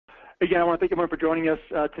Again, I want to thank everyone for joining us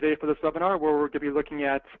today for this webinar, where we're going to be looking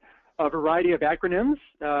at a variety of acronyms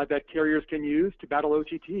that carriers can use to battle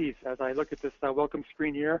OTTs. As I look at this welcome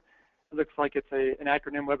screen here, it looks like it's an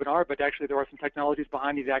acronym webinar, but actually there are some technologies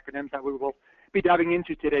behind these acronyms that we will be diving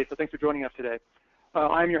into today. So thanks for joining us today.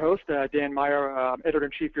 I'm your host, Dan Meyer,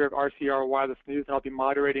 Editor-in-Chief here of RCR Wireless News, and I'll be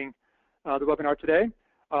moderating the webinar today.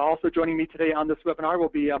 Also joining me today on this webinar will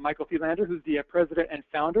be Michael Thielander, who's the President and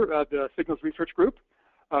Founder of the Signals Research Group,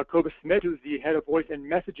 Kobus Smit, who's the Head of Voice and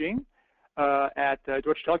Messaging at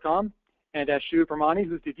Deutsche Telekom, and Ashu Permani,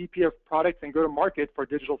 who's the VP of Products and Go-to-Market for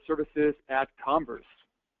Digital Services at Converse.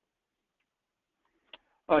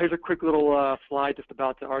 Here's a quick little slide just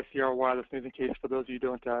about the RCR Wireless News, in case for those of you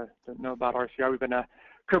who don't know about RCR. We've been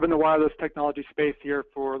covering the wireless technology space here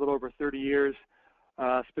for a little over 30 years,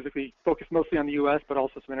 specifically focused mostly on the U.S., but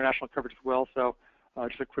also some international coverage as well. So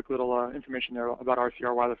just a quick little information there about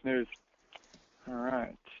RCR Wireless News. All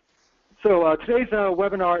right. So today's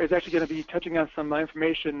webinar is actually going to be touching on some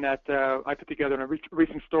information that I put together in a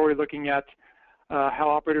recent story looking at how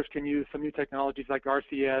operators can use some new technologies like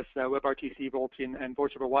RCS, WebRTC, VoLTE, and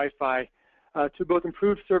Voice over Wi-Fi to both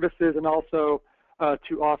improve services and also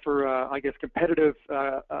to offer, I guess, competitive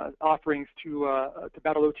offerings to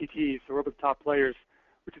battle OTTs, so over the top players,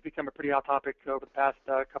 which has become a pretty hot topic over the past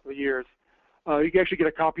couple of years. You can actually get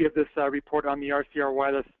a copy of this report on the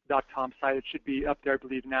rcrwireless.com site. It should be up there, I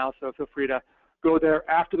believe, now. So feel free to go there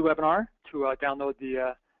after the webinar to download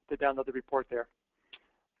the report there.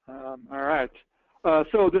 All right.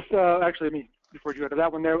 So this actually, before you go to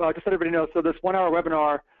that one there, just let everybody know. So this 1 hour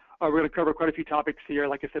webinar, we're going to cover quite a few topics here.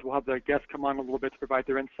 Like I said, we'll have the guests come on a little bit to provide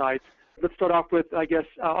their insights. Let's start off with, I guess,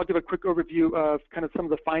 I'll give a quick overview of kind of some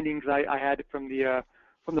of the findings I had from the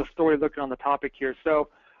story looking on the topic here. So.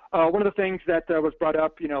 One of the things that was brought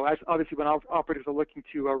up, as obviously when operators are looking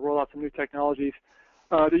to roll out some new technologies,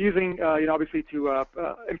 they're using, obviously to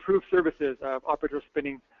improve services. Operators are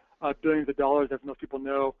spending billions of dollars, as most people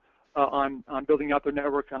know, on building out their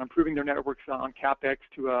networks, on improving their networks, on CapEx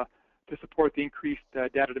to support the increased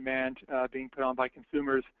data demand being put on by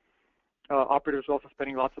consumers. Operators are also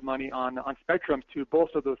spending lots of money on spectrum to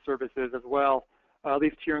bolster those services as well. At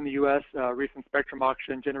least here in the U.S., recent spectrum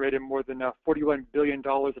auction generated more than $41 billion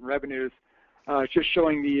in revenues, just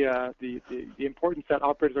showing the importance that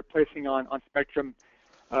operators are placing on spectrum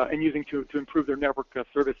and using to improve their network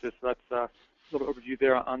services. So that's a little overview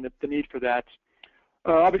there on the need for that.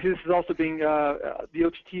 Obviously, this is also being the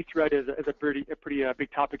OTT threat is a pretty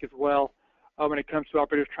big topic as well when it comes to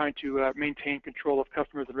operators trying to maintain control of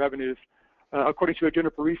customers and revenues. According to a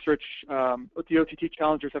Juniper research, the OTT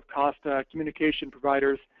challengers have cost communication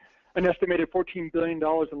providers an estimated $14 billion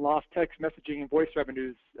in lost text messaging and voice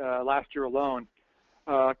revenues last year alone.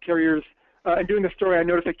 Carriers, and doing this story, I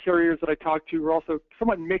noticed that carriers that I talked to were also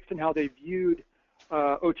somewhat mixed in how they viewed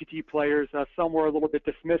OTT players. Some were a little bit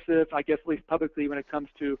dismissive, I guess, at least publicly, when it comes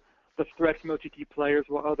to the threats from OTT players,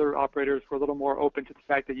 while other operators were a little more open to the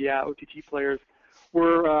fact that, yeah, OTT players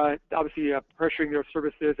were obviously pressuring their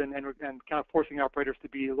services and kind of forcing operators to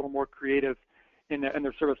be a little more creative in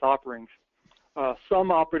their service offerings. Some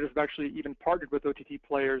operators have actually even partnered with OTT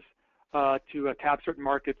players to tap certain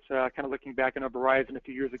markets, kind of looking back on Verizon a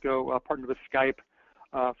few years ago, partnered with Skype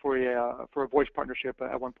for a voice partnership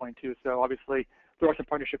at one point too. So obviously there are some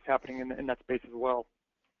partnerships happening in that space as well.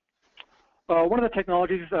 One of the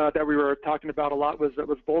technologies that we were talking about a lot was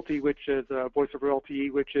VoLTE, which is voice over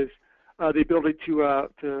LTE, which is the ability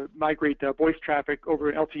to migrate voice traffic over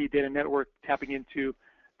an LTE data network, tapping into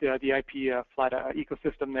the IP flat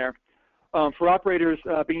ecosystem there. For operators,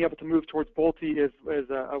 being able to move towards VoLTE is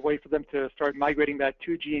a way for them to start migrating that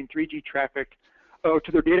 2G and 3G traffic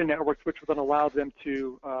to their data networks, which will then allow them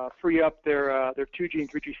to free up their 2G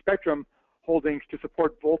and 3G spectrum holdings to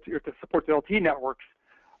support VoLTE or to support the LTE networks,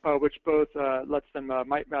 which both lets them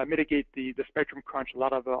mitigate the spectrum crunch a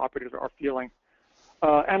lot of operators are feeling.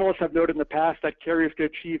 Analysts have noted in the past that carriers could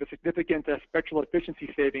achieve a significant spectral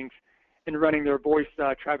efficiency savings in running their voice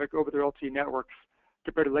traffic over their LTE networks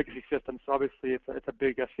compared to legacy systems. So obviously, it's a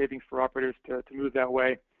big savings for operators to move that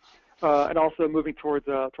way. And also moving towards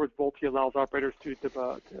VoLTE allows operators to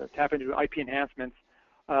tap into IP enhancements,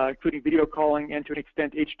 including video calling and to an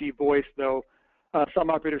extent HD voice, though some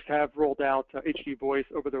operators have rolled out HD voice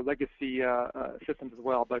over their legacy systems as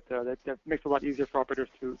well. But that makes it a lot easier for operators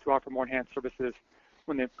to offer more enhanced services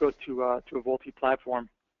when they go to a VoLTE platform.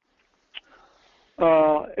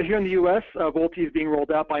 Here in the U.S., VoLTE is being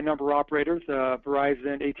rolled out by a number of operators.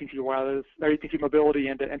 Verizon, AT&T Wireless, AT&T Mobility,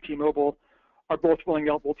 and T-Mobile are both rolling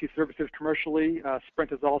out VoLTE services commercially.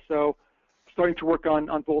 Sprint is also starting to work on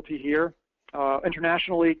VoLTE here.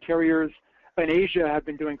 Internationally, carriers in Asia have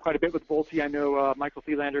been doing quite a bit with VoLTE. I know Michael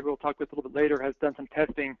Thielander, who we'll talk with a little bit later, has done some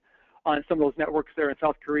testing on some of those networks there in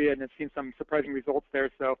South Korea and has seen some surprising results there.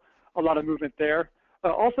 So a lot of movement there.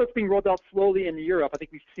 Also, it's being rolled out slowly in Europe. I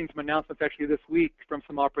think we've seen some announcements actually this week from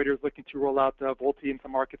some operators looking to roll out VoLTE in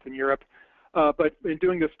some markets in Europe. But in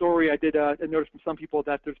doing the story, I did notice from some people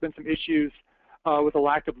that there's been some issues with a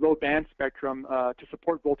lack of low band spectrum to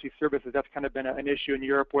support VoLTE services. That's kind of been an issue in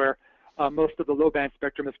Europe, where most of the low band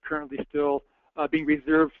spectrum is currently still being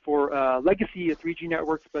reserved for legacy 3G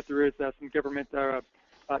networks, but there is some government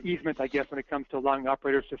easement, I guess, when it comes to allowing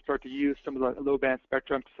operators to start to use some of the low band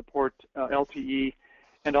spectrum to support LTE.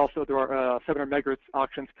 And also there are 700 megahertz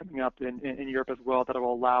auctions coming up in Europe as well that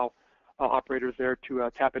will allow operators there to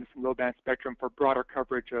tap into some low band spectrum for broader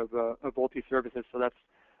coverage of VoLTE services. So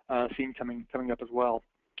that's seen coming up as well.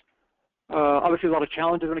 Obviously, a lot of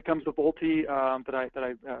challenges when it comes to VoLTE that I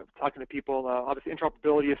talking to people. Obviously,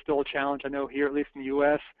 interoperability is still a challenge. I know here, at least in the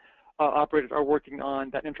U.S., operators are working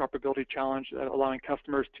on that interoperability challenge, allowing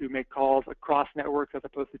customers to make calls across networks as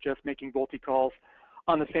opposed to just making VoLTE calls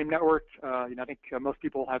on the same network. I think most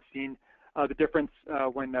people have seen the difference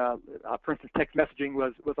when, for instance, text messaging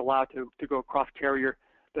was allowed to go across carrier.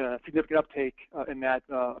 The significant uptake in that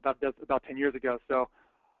about 10 years ago. So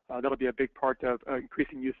that'll be a big part of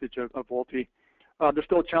increasing usage of VoLTE. There's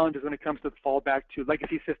still challenges when it comes to the fallback to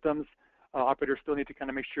legacy systems. Operators still need to kind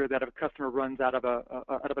of make sure that if a customer runs out of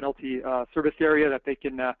an LTE service area, that they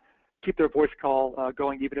can keep their voice call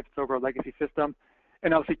going even if it's over a legacy system.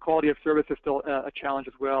 And obviously, quality of service is still a challenge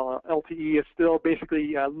as well. LTE is still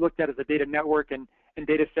basically looked at as a data network, and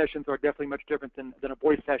data sessions are definitely much different than a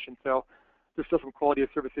voice session. So there's still some quality of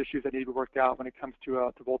service issues that need to be worked out when it comes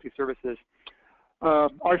to VoLTE services.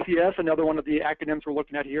 RCS, another one of the acronyms we're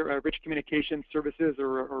looking at here, Rich Communication Services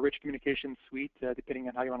or Rich Communication Suite, depending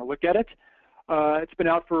on how you want to look at it. It's been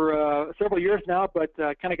out for several years now, but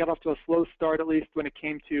kind of got off to a slow start, at least when it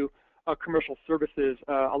came to commercial services.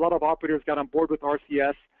 A lot of operators got on board with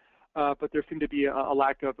RCS, but there seemed to be a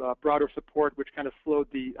lack of broader support, which kind of slowed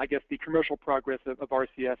the commercial progress of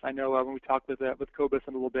RCS. I know when we talked with Cobus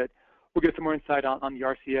in a little bit, we'll get some more insight on the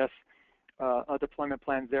RCS deployment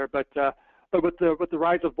plans there. But with the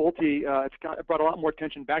rise of VoLTE, it's brought a lot more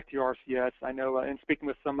attention back to RCS. I know in speaking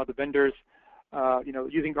with some of the vendors,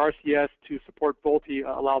 using RCS to support VoLTE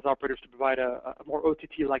allows operators to provide a more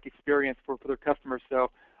OTT-like experience for their customers. So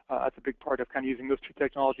that's a big part of kind of using those two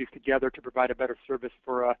technologies together to provide a better service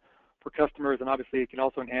for customers, and obviously it can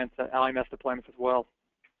also enhance LMS deployments as well.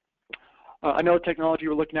 Another technology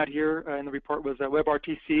we're looking at here in the report was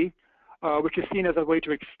WebRTC, which is seen as a way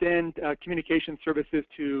to extend communication services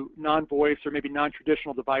to non-voice or maybe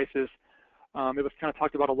non-traditional devices. It was kind of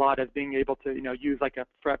talked about a lot as being able to use like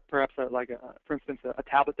for instance a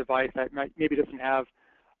tablet device that maybe doesn't have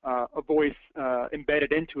a voice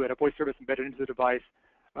embedded into it, a voice service embedded into the device,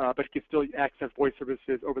 but it can still access voice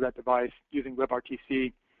services over that device using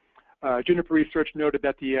WebRTC. Juniper Research noted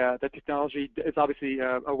that the technology is obviously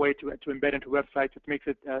a way to embed into websites. It makes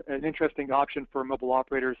it an interesting option for mobile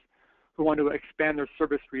operators who want to expand their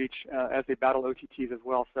service reach as they battle OTTs as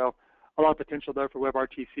well. So a lot of potential there for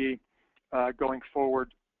WebRTC going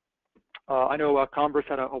forward. I know Converse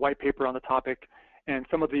had a white paper on the topic, and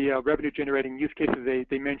some of the revenue-generating use cases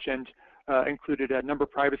they mentioned included number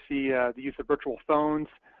privacy, the use of virtual phones,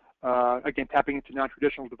 again, tapping into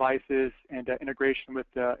non-traditional devices, and integration with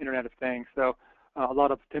the Internet of Things. So a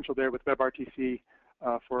lot of potential there with WebRTC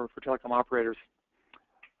for telecom operators.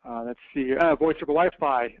 Let's see, voice over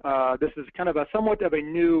Wi-Fi. This is kind of somewhat of a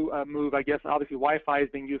new move, I guess. Obviously, Wi-Fi is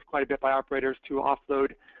being used quite a bit by operators to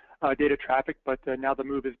offload data traffic, but now the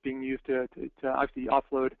move is being used to obviously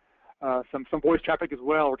offload some voice traffic as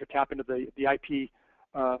well, or to tap into the IP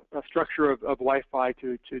structure of Wi-Fi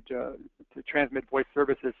to transmit voice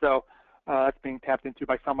services. So that's being tapped into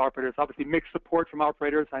by some operators. Obviously, mixed support from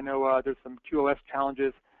operators. I know there's some QoS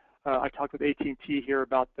challenges. I talked with AT&T here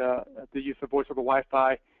about the use of voice over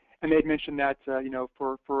Wi-Fi, and they'd mentioned that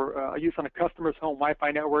for use on a customer's home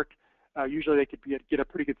Wi-Fi network, usually they could get a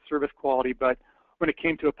pretty good service quality, but when it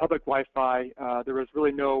came to a public Wi-Fi, there was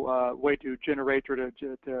really no way to generate or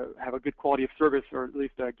to have a good quality of service, or at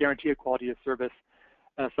least guarantee a quality of service.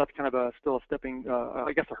 So that's kind of still a stepping,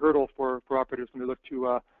 a hurdle for operators when they look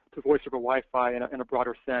to voice over Wi-Fi in a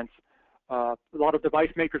broader sense. A lot of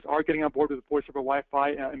device makers are getting on board with voice over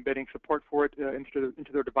Wi-Fi, embedding support for it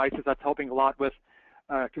into their devices. That's helping a lot with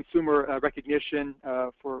consumer recognition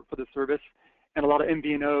for the service. And a lot of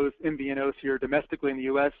MVNOs here domestically in the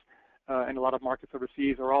U.S. And a lot of markets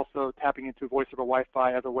overseas are also tapping into voice over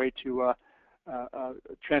Wi-Fi as a way to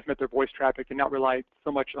transmit their voice traffic and not rely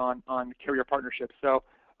so much on carrier partnerships. So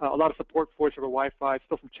a lot of support for voice over Wi-Fi.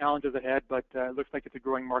 Still some challenges ahead, but it looks like it's a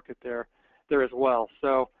growing market there as well.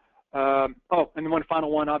 So, and then one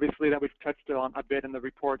final one, obviously, that we've touched on a bit in the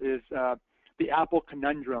report is the Apple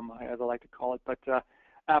conundrum, as I like to call it. But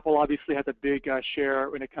Apple obviously has a big share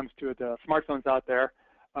when it comes to the smartphones out there.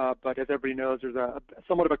 But as everybody knows, there's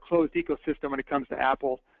somewhat of a closed ecosystem when it comes to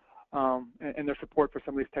Apple and their support for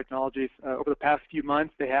some of these technologies. Over the past few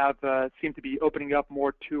months, they have seemed to be opening up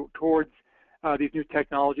more towards these new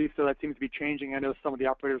technologies, so that seems to be changing. I know some of the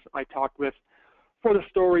operators I talked with for the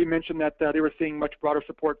story mentioned that they were seeing much broader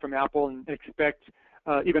support from Apple and expect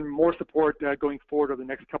even more support going forward over the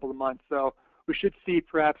next couple of months. So we should see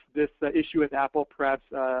perhaps this issue with Apple perhaps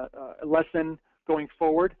lessen going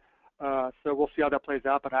forward. So we'll see how that plays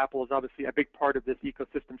out, but Apple is obviously a big part of this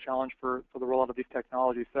ecosystem challenge for the rollout of these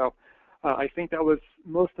technologies. So I think that was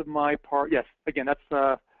most of my part. Yes, again,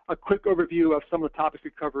 that's a quick overview of some of the topics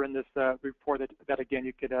we cover in this report that again,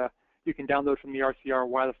 you can download from the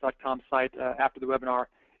rcrwireless.com site after the webinar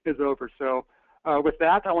is over. So with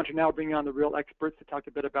that, I want to now bring on the real experts to talk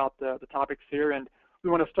a bit about the topics here. And we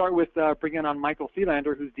want to start with bringing on Michael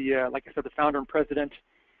Seelander, who's the, like I said, the founder and president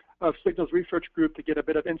of Signals Research Group, to get a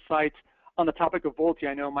bit of insight on the topic of VoLTE.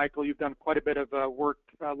 I know, Michael, you've done quite a bit of work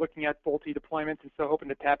looking at VoLTE deployments, and so hoping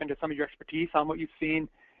to tap into some of your expertise on what you've seen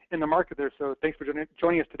in the market there. So thanks for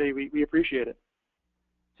joining us today. We appreciate it.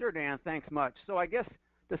 Sure, Dan. Thanks much. So I guess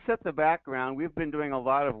to set the background, we've been doing a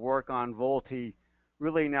lot of work on VoLTE,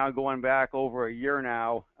 really now going back over a year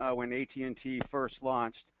now, when AT&T first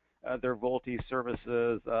launched their VoLTE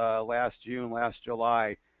services last June, last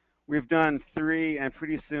July. We've done 3 and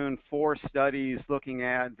pretty soon 4 studies looking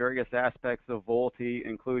at various aspects of VoLTE,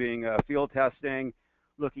 including field testing,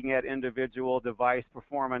 looking at individual device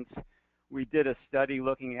performance. We did a study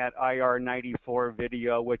looking at IR94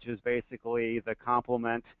 video, which is basically the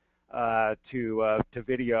complement to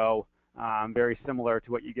video, very similar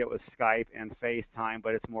to what you get with Skype and FaceTime,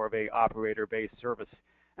 but it's more of a operator-based service.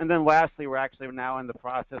 And then lastly, we're actually now in the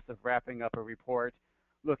process of wrapping up a report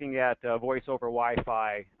looking at voice over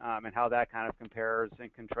Wi-Fi and how that kind of compares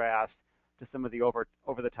and contrasts to some of the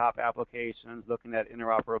over-the-top applications, looking at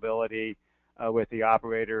interoperability with the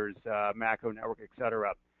operators, macro network, et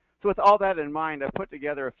cetera. So with all that in mind, I've put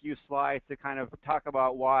together a few slides to kind of talk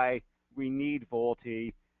about why we need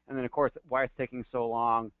VoLTE, and then, of course, why it's taking so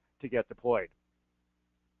long to get deployed.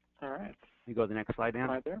 All right. You go to the next slide, Dan.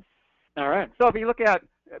 Right there. All right. So if you look at,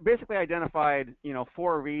 basically identified,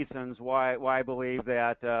 4 reasons why I believe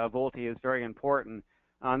that VoLTE is very important.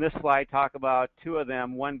 On this slide, talk about 2 of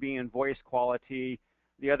them, one being voice quality,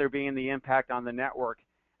 the other being the impact on the network.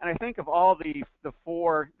 And I think of all the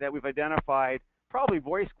 4 that we've identified, probably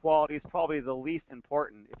voice quality is probably the least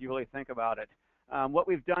important if you really think about it. What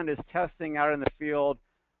we've done is testing out in the field,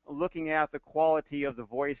 looking at the quality of the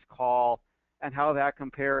voice call and how that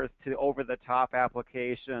compares to over-the-top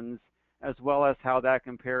applications, as well as how that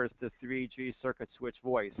compares to 3G circuit switch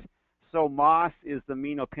voice. So MOS is the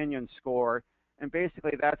mean opinion score, and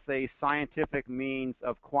basically that's a scientific means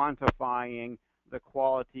of quantifying the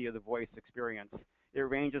quality of the voice experience. It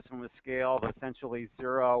ranges from a scale of essentially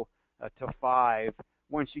 0 to 5.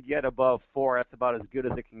 Once you get above 4, that's about as good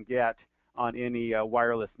as it can get on any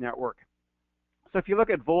wireless network. So if you look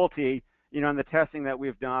at VoLTE, in the testing that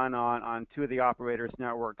we've done on 2 of the operators'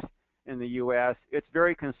 networks in the U.S., it's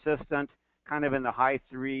very consistent, kind of in the high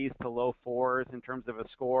 3s to low 4s in terms of a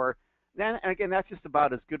score. Then, again, that's just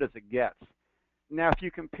about as good as it gets. Now, if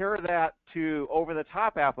you compare that to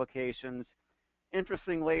over-the-top applications,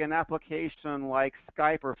 interestingly, an application like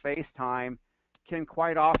Skype or FaceTime can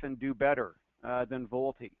quite often do better than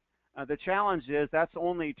VoLTE. The challenge is that's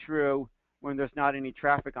only true when there's not any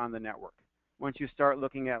traffic on the network. Once you start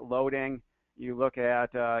looking at loading, you look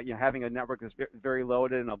at having a network that's very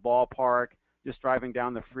loaded in a ballpark, just driving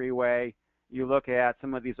down the freeway. You look at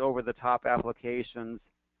some of these over-the-top applications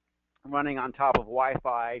running on top of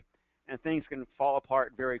Wi-Fi, and things can fall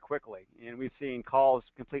apart very quickly. And we've seen calls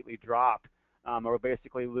completely drop or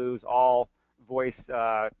basically lose all voice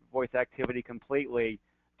activity completely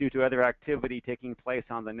due to other activity taking place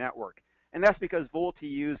on the network. And that's because VoLTE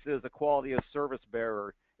uses a quality of service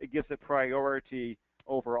bearer. It gives it priority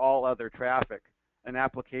over all other traffic. An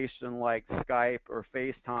application like Skype or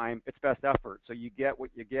FaceTime, it's best effort. So you get what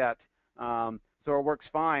you get. So it works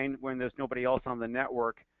fine when there's nobody else on the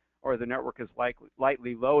network or the network is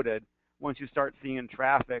lightly loaded. Once you start seeing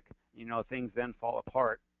traffic, things then fall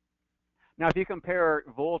apart. Now, if you compare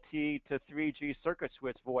VoLTE to 3G circuit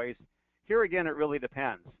switch voice, here again, it really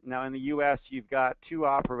depends. Now, in the U.S., you've got 2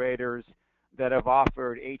 operators that have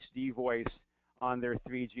offered HD voice on their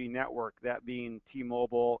 3G network, that being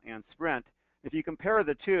T-Mobile and Sprint. If you compare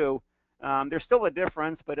the two, there's still a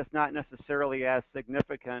difference, but it's not necessarily as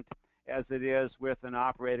significant as it is with an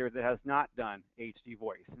operator that has not done HD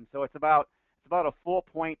voice. And so it's about a full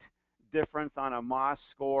point difference on a MOS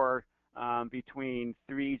score between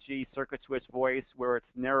 3G circuit switch voice, where it's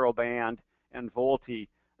narrowband, and VoLTE.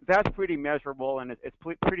 That's pretty measurable, and it's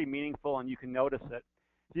pretty meaningful, and you can notice it.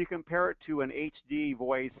 If you compare it to an HD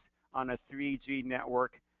voice on a 3G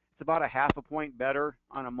network, it's about a half a point better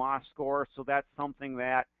on a MOS score, so that's something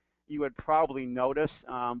that you would probably notice,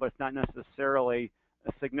 but it's not necessarily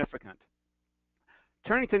significant.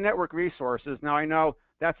 Turning to network resources, now I know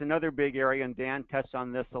that's another big area, and Dan touched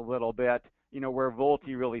on this a little bit, where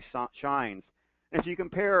VoLTE really shines. And if you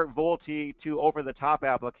compare VoLTE to over-the-top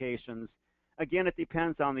applications, again, it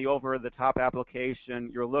depends on the over-the-top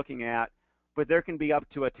application you're looking at, but there can be up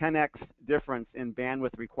to a 10x difference in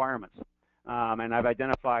bandwidth requirements. And I've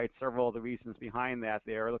identified several of the reasons behind that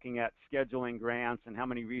there, looking at scheduling grants and how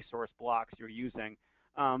many resource blocks you're using.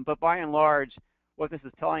 But by and large, what this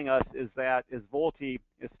is telling us is that VoLTE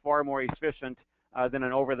is far more efficient than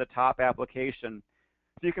an over-the-top application.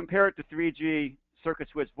 If you compare it to 3G circuit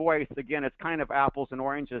switch voice, again, it's kind of apples and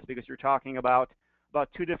oranges because you're talking about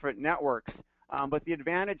two different networks. But the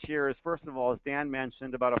advantage here is, first of all, as Dan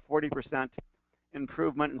mentioned, about a 40%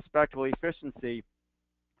 improvement in spectral efficiency.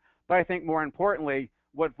 But I think more importantly,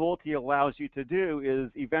 what VoLTE allows you to do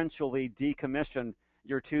is eventually decommission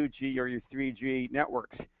your 2G or your 3G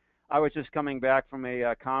networks. I was just coming back from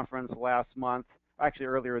a conference last month, actually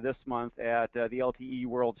earlier this month, at the LTE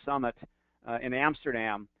World Summit in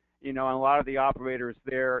Amsterdam. And a lot of the operators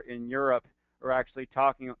there in Europe are actually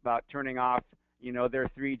talking about turning off, their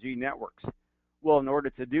 3G networks. Well, in order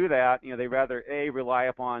to do that, they rather A, rely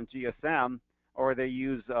upon GSM, or they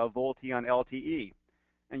use VoLTE on LTE.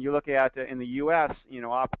 And you look at in the U.S.,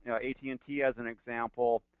 AT&T as an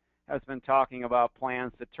example has been talking about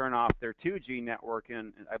plans to turn off their 2G network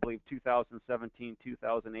in, I believe, 2017,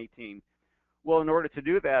 2018. Well, in order to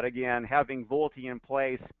do that, again, having VoLTE in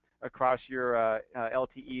place across your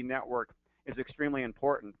LTE network is extremely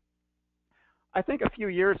important. I think a few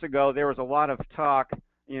years ago there was a lot of talk,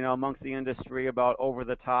 amongst the industry about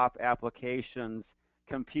over-the-top applications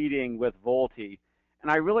competing with VoLTE. And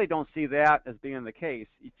I really don't see that as being the case.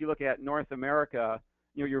 If you look at North America,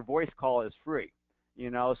 your voice call is free.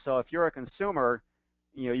 So if you're a consumer,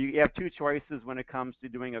 you have two choices when it comes to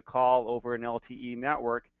doing a call over an LTE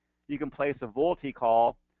network. You can place a VoLTE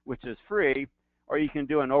call, which is free, or you can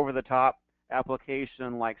do an over-the-top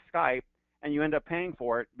application like Skype, and you end up paying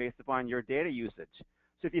for it based upon your data usage.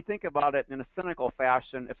 So if you think about it in a cynical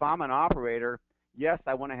fashion, if I'm an operator, yes,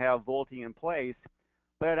 I want to have VoLTE in place,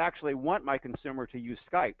 but I'd actually want my consumer to use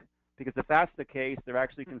Skype, because if that's the case, they're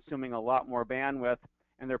actually consuming a lot more bandwidth,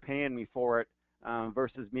 and they're paying me for it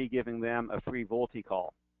versus me giving them a free VoLTE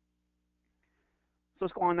call. So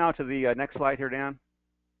let's go on now to the next slide here, Dan.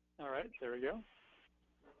 All right, there we go.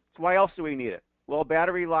 So why else do we need it? Well,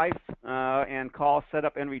 battery life and call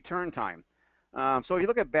setup and return time. So if you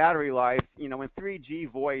look at battery life, when 3G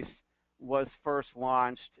voice was first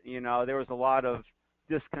launched, there was a lot of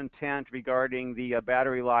discontent regarding the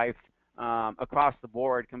battery life across the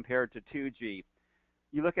board compared to 2G.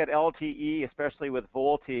 You look at LTE, especially with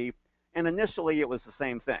VoLTE, and initially it was the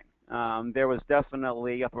same thing. There was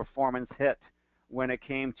definitely a performance hit when it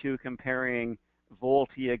came to comparing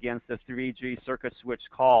VoLTE against a 3G circuit switch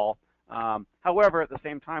call. However, at the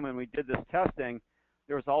same time, when we did this testing,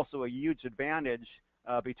 there was also a huge advantage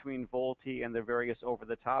between VoLTE and the various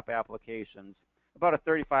over-the-top applications, about a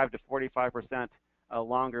 35 to 45%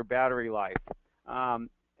 longer battery life.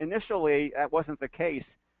 Initially, that wasn't the case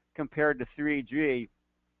compared to 3G.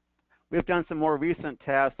 We've done some more recent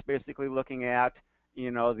tests, basically looking at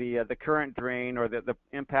the current drain or the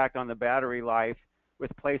impact on the battery life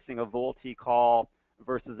with placing a VoLTE call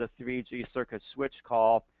versus a 3G circuit switch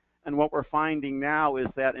call. And what we're finding now is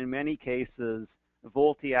that in many cases,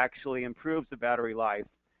 VoLTE actually improves the battery life.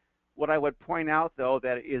 What I would point out, though,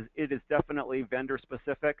 that it is definitely vendor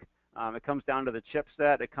specific. It comes down to the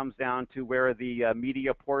chipset. It comes down to where the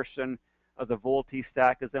media portion of the VoLTE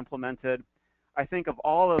stack is implemented. I think of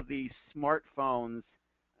all of the smartphones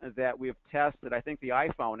that we've tested, I think the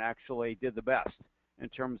iPhone actually did the best in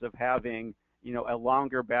terms of having a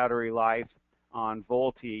longer battery life on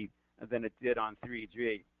VoLTE than it did on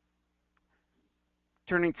 3G.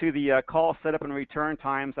 Turning to the call setup and return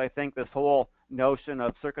times, I think this whole notion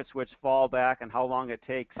of circuit switch fallback and how long it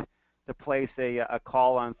takes to place a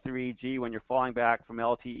call on 3G when you're falling back from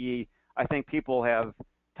LTE, I think people have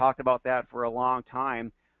talked about that for a long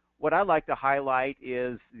time. What I'd like to highlight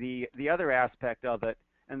is the other aspect of it,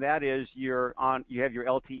 and that is you have your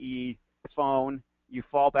LTE phone, you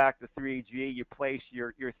fall back to 3G, you place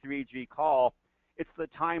your 3G call, it's the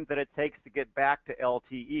time that it takes to get back to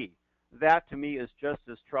LTE. That, to me, is just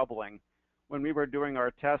as troubling. When we were doing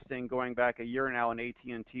our testing going back a year now in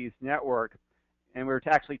AT&T's network, and we were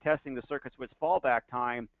actually testing the circuit switch fallback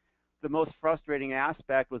time, the most frustrating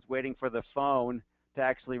aspect was waiting for the phone to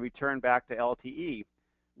actually return back to LTE.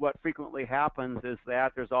 What frequently happens is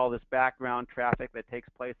that there's all this background traffic that takes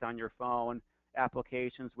place on your phone,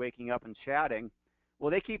 applications waking up and chatting.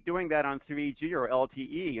 Well, they keep doing that on 3G or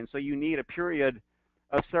LTE, and so you need a period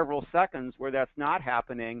of several seconds where that's not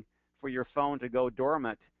happening for your phone to go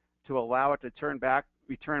dormant to allow it to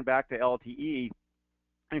return back to LTE.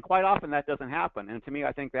 And quite often that doesn't happen. And to me,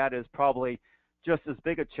 I think that is probably just as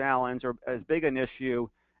big a challenge or as big an issue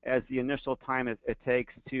as the initial time it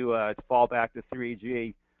takes to fall back to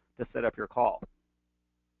 3G to set up your call.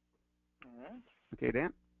 All right. Okay,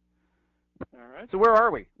 Dan? All right. So where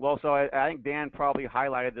are we? Well, so I think Dan probably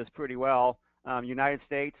highlighted this pretty well. United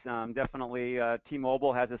States, definitely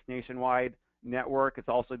T-Mobile has this nationwide network. It's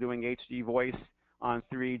also doing HD voice on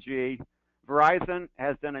 3G. Verizon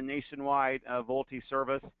has done a nationwide VoLTE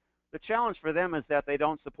service. The challenge for them is that they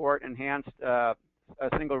don't support enhanced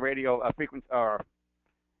single radio frequency or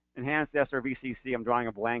enhanced SRVCC. I'm drawing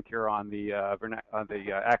a blank here on the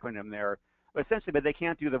acronym there. But essentially, they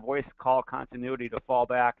can't do the voice call continuity to fall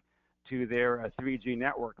back to their 3G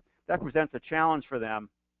network. That presents a challenge for them.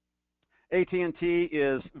 AT&T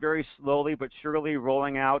is very slowly but surely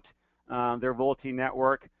rolling out their VoLTE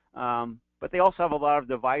network, but they also have a lot of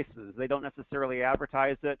devices. They don't necessarily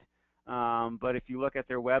advertise it, but if you look at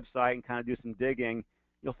their website and kind of do some digging,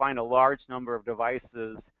 you'll find a large number of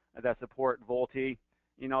devices that support VoLTE.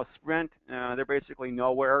 You know, Sprint, they're basically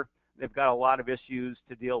nowhere. They've got a lot of issues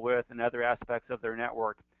to deal with in other aspects of their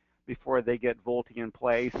network before they get VoLTE in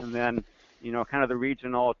place. And then, you know, kind of the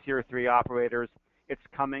regional Tier 3 operators, it's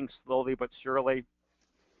coming slowly but surely.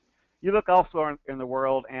 You look elsewhere in the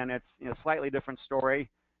world, and it's a slightly different story.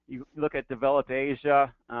 You look at developed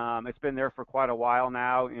Asia. It's been there for quite a while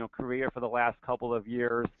now. You know, Korea for the last couple of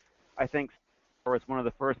years. I think Singapore was one of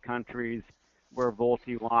the first countries where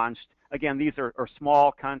VoLTE launched. Again, these are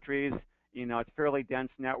small countries. You know, it's fairly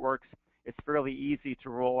dense networks. It's fairly easy to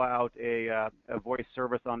roll out a voice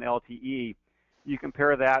service on LTE. You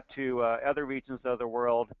compare that to other regions of the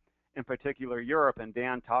world, in particular Europe, and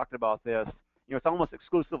Dan talked about this. You know, it's almost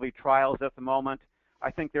exclusively trials at the moment.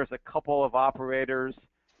 I think there's a couple of operators,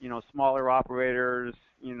 you know, smaller operators,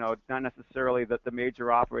 you know, not necessarily the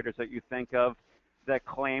major operators that you think of that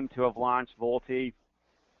claim to have launched VoLTE.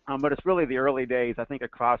 But it's really the early days, I think,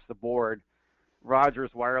 across the board.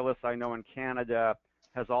 Rogers Wireless, I know in Canada,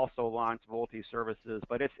 has also launched VoLTE services,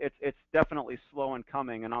 but it's definitely slow in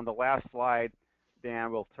coming. And on the last slide,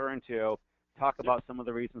 Dan, we'll turn to talk about some of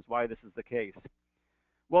the reasons why this is the case.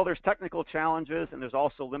 Well, there's technical challenges, and there's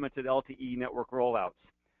also limited LTE network rollouts.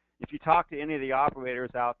 If you talk to any of the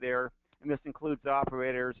operators out there, and this includes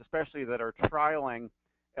operators, especially that are trialing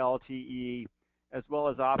LTE, as well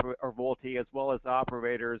as VoLTE, as well as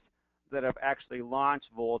operators that have actually launched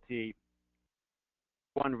VoLTE,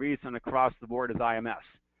 one reason across the board is IMS.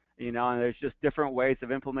 You know, and there's just different ways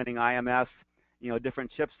of implementing IMS. You know,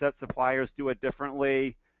 different chipset suppliers do it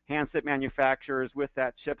differently. Handset manufacturers with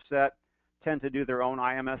that chipset tend to do their own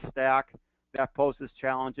IMS stack. That poses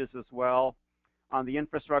challenges as well. On the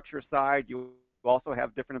infrastructure side, you also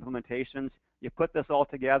have different implementations. You put this all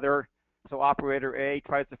together, so operator A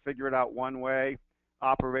tries to figure it out one way,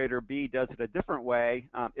 operator B does it a different way.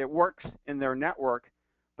 It works in their network,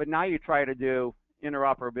 but now you try to do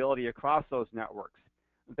interoperability across those networks.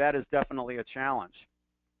 That is definitely a challenge.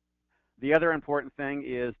 The other important thing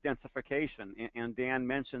is densification, and Dan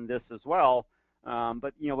mentioned this as well.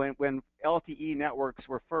 But you know, when LTE networks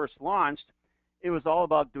were first launched, it was all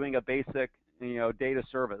about doing a basic, you know, data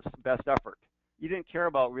service, best effort. You didn't care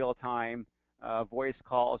about real-time voice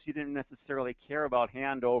calls. You didn't necessarily care about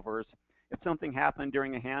handovers. If something happened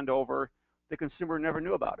during a handover, the consumer never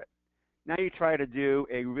knew about it. Now you try to do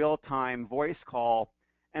a real-time voice call,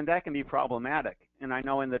 and that can be problematic. And I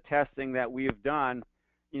know in the testing that we've done,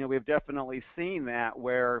 you know, we've definitely seen that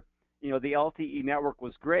where, you know, the LTE network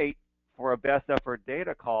was great for a best effort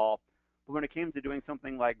data call, but when it came to doing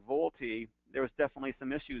something like VoLTE, there was definitely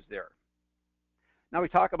some issues there. Now we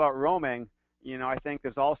talk about roaming, you know, I think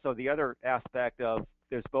there's also the other aspect of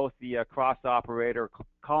there's both the cross-operator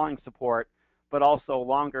calling support, but also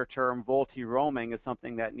longer-term VoLTE roaming is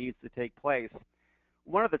something that needs to take place.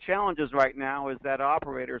 One of the challenges right now is that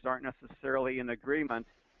operators aren't necessarily in agreement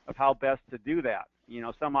of how best to do that. You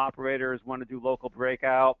know, some operators want to do local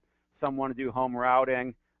breakout, some want to do home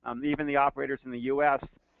routing. Even the operators in the U.S.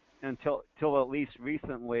 until at least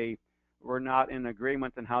recently, were not in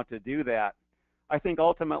agreement on how to do that. I think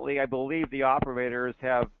ultimately, I believe the operators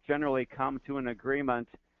have generally come to an agreement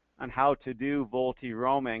on how to do VoLTE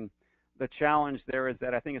roaming. The challenge there is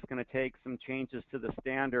that I think it's going to take some changes to the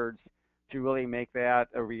standards to really make that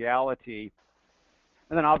a reality.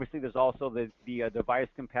 And then obviously there's also the device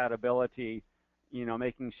compatibility,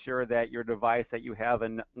 making sure that your device that you have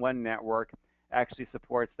in one network actually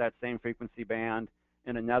supports that same frequency band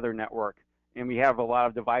in another network. And we have a lot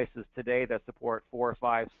of devices today that support 4,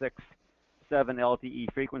 5, 6, 7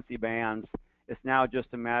 LTE frequency bands. It's now just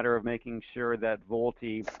a matter of making sure that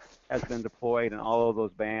VoLTE has been deployed in all of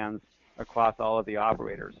those bands across all of the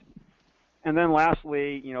operators. And then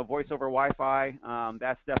lastly, voice over Wi-Fi,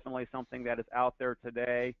 that's definitely something that is out there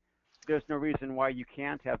today. There's no reason why you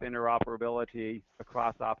can't have interoperability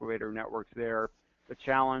across operator networks there. The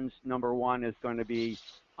challenge, number one, is going to be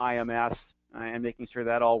IMS and making sure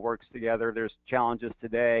that all works together. There's challenges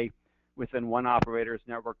today within one operator's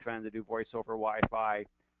network trying to do voice over Wi-Fi.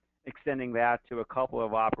 Extending that to a couple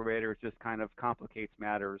of operators just kind of complicates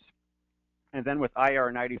matters. And then with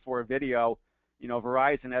IR94 video,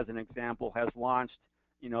 Verizon, as an example, has launched,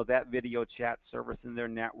 that video chat service in their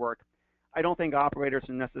network. I don't think operators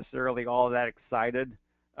are necessarily all that excited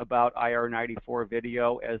about IR94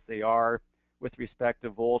 video as they are with respect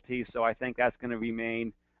to VoLTE, so I think that's going to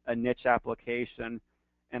remain a niche application,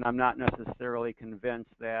 and I'm not necessarily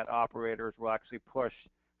convinced that operators will actually push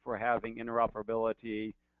for having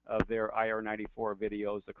interoperability of their IR94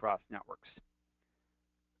 videos across networks.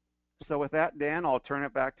 So with that, Dan, I'll turn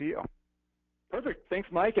it back to you. Perfect. Thanks,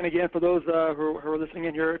 Mike. And again, for those who are listening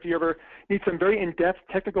in here, if you ever need some very in-depth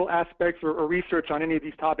technical aspects or research on any of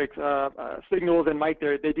these topics, Signals and Mike,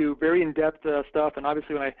 they do very in-depth stuff. And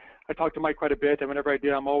obviously, when I talk to Mike quite a bit, and whenever I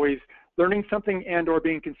do, I'm always learning something and or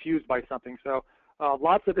being confused by something. So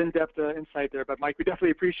lots of in-depth insight there. But Mike, we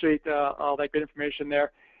definitely appreciate all that good information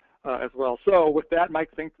there as well. So with that, Mike,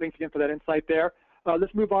 thanks again for that insight there.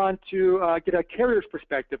 Let's move on to get a carrier's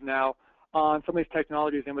perspective now on some of these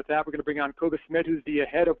technologies. And with that, we're going to bring on Cobus Smit, who's the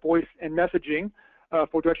head of voice and messaging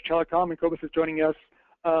for Deutsche Telekom. And Cobus is joining us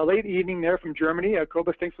late evening there from Germany.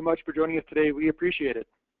 Cobus, thanks so much for joining us today. We appreciate it.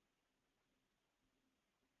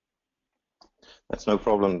 That's no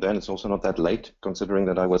problem, Dan. It's also not that late, considering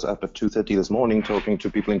that I was up at 2:30 this morning talking to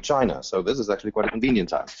people in China. So this is actually quite a convenient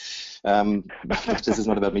time. But this is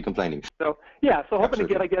not about me complaining. So, yeah, so hoping to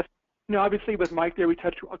get, I guess, obviously with Mike there, we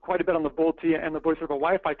touched quite a bit on the VoLTE and the voice over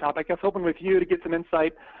Wi-Fi topic. I guess hoping with you to get some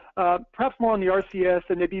insight, perhaps more on the RCS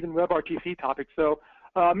and maybe even WebRTC topic. So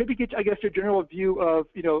maybe get, I guess, your general view of,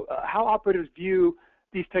 how operators view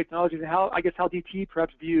these technologies and how DT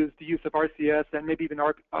perhaps views the use of RCS and maybe even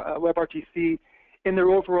WebRTC in their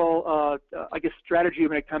overall, I guess, strategy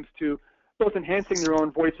when it comes to both enhancing their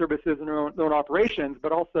own voice services and their own operations,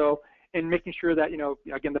 but also in making sure that,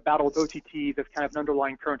 again, the battle with OTTs is kind of an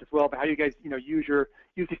underlying current as well, but how you guys, use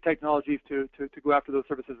these technologies to go after those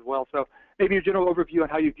services as well. So maybe a general overview on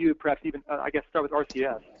how you view, perhaps even, I guess, start with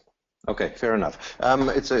RCS. Okay, fair enough.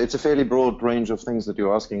 It's a fairly broad range of things that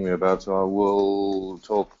you're asking me about, so I will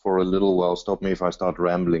talk for a little while. Stop me if I start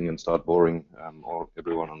rambling and start boring or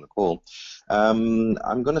everyone on the call.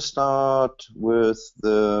 I'm going to start with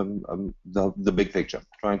the big picture,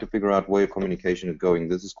 trying to figure out where communication is going.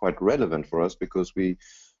 This is quite relevant for us because we,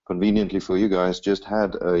 conveniently for you guys, just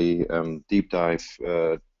had a deep dive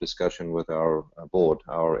discussion with our board,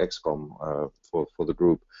 our ExCom for the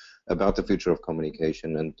group, about the future of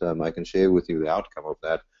communication, and I can share with you the outcome of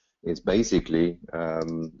that. It's basically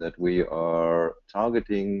that we are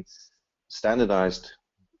targeting standardized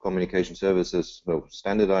communication services, so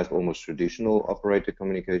standardized, almost traditional operator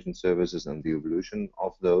communication services and the evolution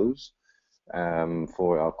of those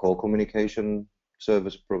for our core communication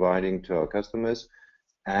service providing to our customers,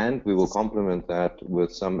 and we will complement that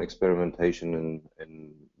with some experimentation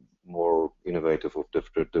in more innovative of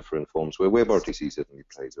different forms where WebRTC certainly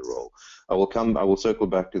plays a role. I will circle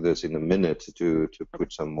back to this in a minute to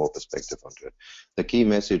put some more perspective onto it. The key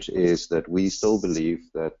message is that we still believe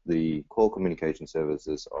that the core communication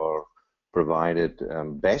services are provided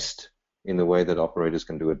best in the way that operators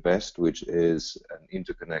can do it best, which is an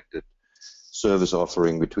interconnected service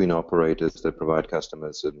offering between operators that provide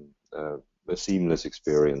customers a seamless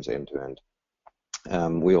experience end to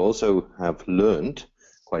end. We also have learned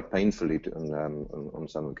quite painfully on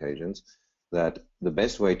some occasions, that the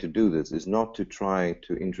best way to do this is not to try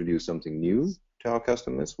to introduce something new to our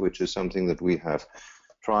customers, which is something that we have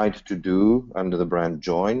tried to do under the brand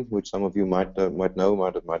Join, which some of you might know,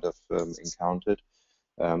 might have encountered.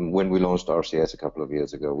 When we launched RCS a couple of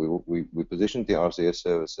years ago, we positioned the RCS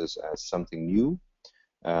services as something new,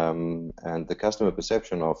 And the customer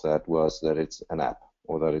perception of that was that it's an app,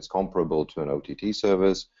 or that it's comparable to an OTT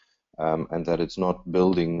service, and that it's not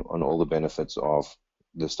building on all the benefits of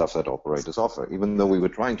the stuff that operators offer. Even though we were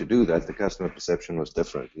trying to do that, the customer perception was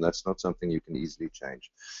different, and that's not something you can easily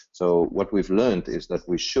change. So what we've learned is that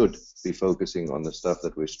we should be focusing on the stuff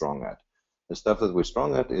that we're strong at. The stuff that we're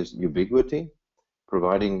strong at is ubiquity,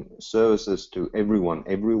 providing services to everyone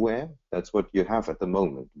everywhere. That's what you have at the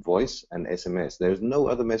moment, voice and SMS. There's no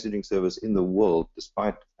other messaging service in the world,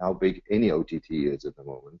 despite how big any OTT is at the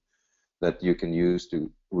moment, that you can use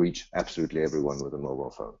to reach absolutely everyone with a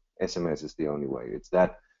mobile phone. SMS is the only way. It's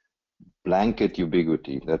that blanket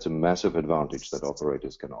ubiquity. That's a massive advantage that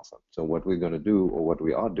operators can offer. So what we're going to do, or what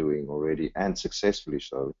we are doing already, and successfully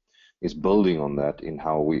so, is building on that in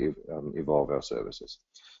how we evolve our services.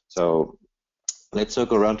 So let's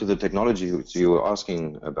circle around to the technology which you were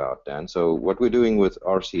asking about, Dan. So what we're doing with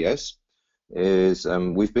RCS is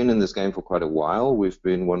we've been in this game for quite a while. We've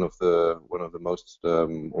been one of the most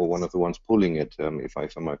or one of the ones pulling it, if I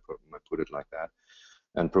might put it like that,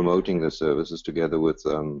 and promoting the services together with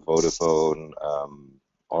Vodafone,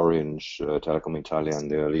 Orange, Telecom Italia in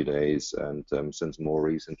the early days, and since more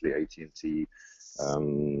recently AT&T,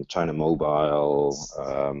 China Mobile,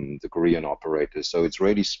 the Korean operators. So it's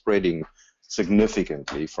really spreading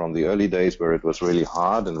significantly from the early days where it was really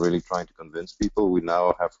hard and really trying to convince people. We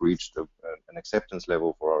now have reached an acceptance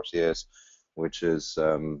level for RCS, which is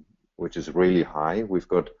really high. We've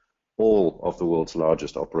got all of the world's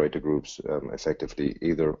largest operator groups effectively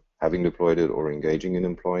either having deployed it or engaging in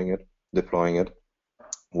deploying it.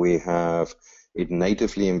 We have it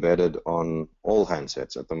natively embedded on all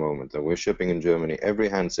handsets at the moment that we're shipping in Germany. Every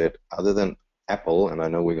handset other than Apple, and I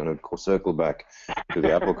know we're going to circle back to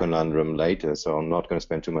the Apple conundrum later, so I'm not going to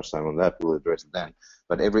spend too much time on that. We'll address it then.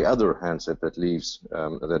 But every other handset that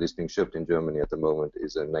that is being shipped in Germany at the moment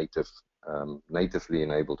is a natively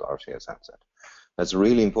enabled RCS handset. That's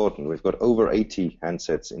really important. We've got over 80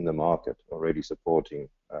 handsets in the market already supporting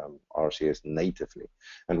RCS natively.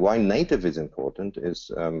 And why native is important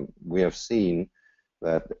is we have seen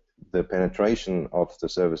that the penetration of the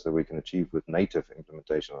service that we can achieve with native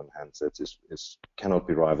implementation on handsets cannot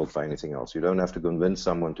be rivaled by anything else. You don't have to convince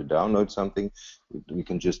someone to download something. You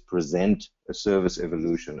can just present a service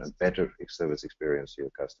evolution, a better service experience to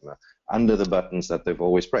your customer under the buttons that they've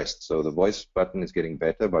always pressed. So the voice button is getting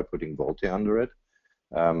better by putting VoLTE under it.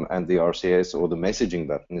 And the RCS or the messaging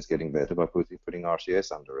button is getting better by putting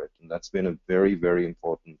RCS under it. And that's been a very, very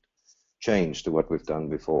important change to what we've done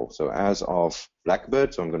before. So as of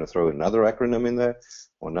Blackbird, so I'm going to throw another acronym in there,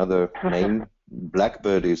 or another name.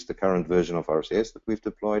 Blackbird is the current version of RCS that we've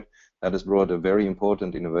deployed. That has brought a very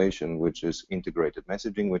important innovation, which is integrated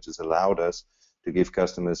messaging, which has allowed us to give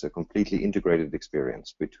customers a completely integrated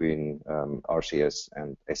experience between RCS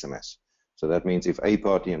and SMS. So that means if A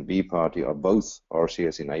party and B party are both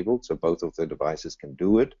RCS enabled, so both of the devices can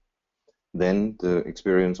do it, then the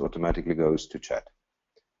experience automatically goes to chat.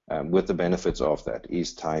 With the benefits of that,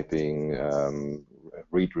 ease typing,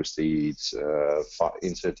 read receipts,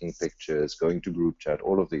 inserting pictures, going to group chat,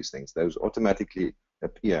 all of these things, those automatically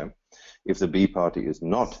appear. If the B party is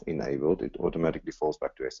not enabled, it automatically falls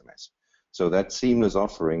back to SMS. So that seamless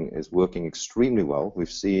offering is working extremely well.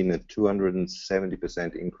 We've seen a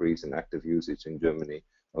 270% increase in active usage in Germany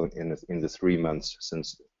in the 3 months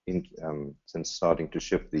since starting to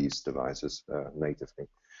ship these devices natively.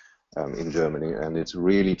 In Germany, and it's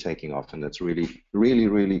really taking off, and it's really, really,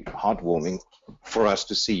 really heartwarming for us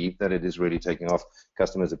to see that it is really taking off.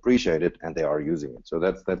 Customers appreciate it, and they are using it. So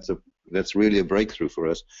that's really a breakthrough for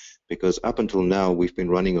us, because up until now we've been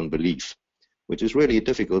running on belief, which is really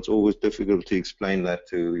difficult. It's always difficult to explain that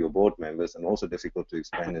to your board members, and also difficult to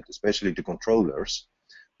explain it, especially to controllers,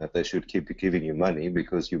 that they should keep giving you money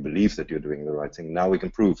because you believe that you're doing the right thing. Now we can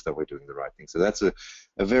prove that we're doing the right thing. So that's a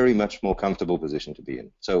very much more comfortable position to be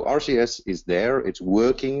in. So RCS is there, it's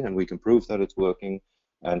working, and we can prove that it's working.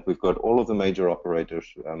 And we've got all of the major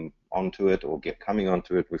operators onto it, or coming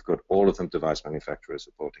onto it. We've got all of them device manufacturers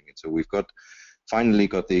supporting it. So we've finally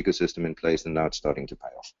got the ecosystem in place, and now it's starting to pay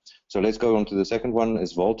off. So let's go on to the second one,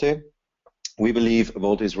 is VoLTE. We believe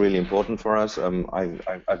VoLTE is really important for us.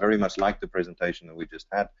 I very much like the presentation that we just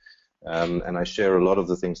had, and I share a lot of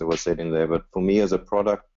the things that were said in there. But for me as a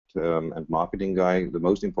product and marketing guy, the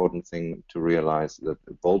most important thing to realize that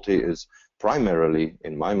VoLTE is primarily,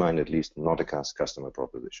 in my mind at least, not a customer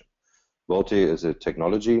proposition. VoLTE is a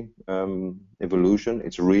technology evolution.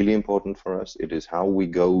 It's really important for us. It is how we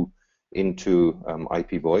go into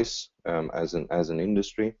IP voice as an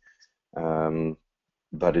industry.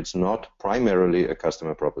 but it's not primarily a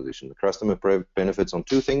customer proposition. The customer benefits on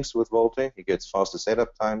two things with VoLTE. He gets faster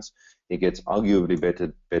setup times. He gets arguably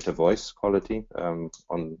better voice quality on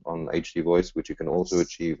HD voice, which you can also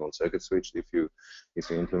achieve on circuit switch if you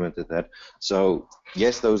implemented that. So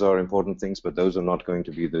yes, those are important things, but those are not going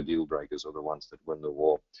to be the deal breakers or the ones that win the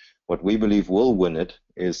war. What we believe will win it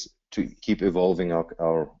is to keep evolving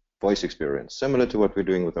our voice experience. Similar to what we're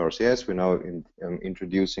doing with RCS, we're now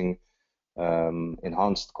introducing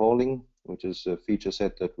enhanced calling, which is a feature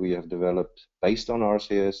set that we have developed based on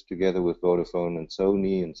RCS together with Vodafone and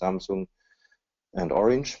Sony and Samsung and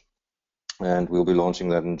Orange, and we'll be launching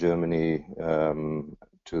that in Germany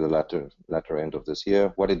to the latter end of this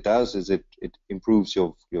year. What it does is it improves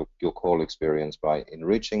your call experience by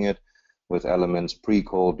enriching it with elements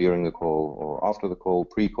pre-call, during the call, or after the call.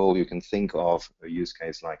 Pre-call, you can think of a use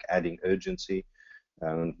case like adding urgency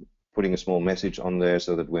and putting a small message on there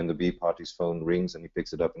so that when the B party's phone rings and he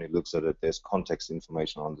picks it up and he looks at it, there's context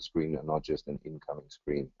information on the screen and not just an incoming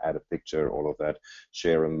screen. Add a picture, all of that.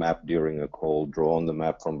 Share a map during a call, draw on the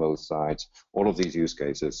map from both sides. All of these use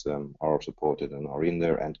cases are supported and are in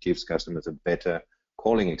there and gives customers a better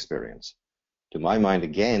calling experience. To my mind,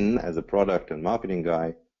 again, as a product and marketing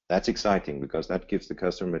guy, that's exciting because that gives the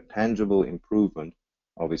customer a tangible improvement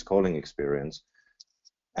of his calling experience.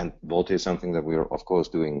 And VoLTE is something that we are, of course,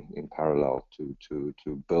 doing in parallel to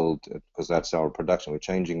build, because that's our production. We're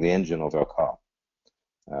changing the engine of our car.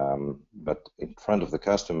 But in front of the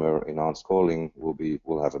customer, enhanced calling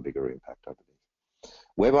will have a bigger impact, I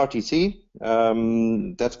believe.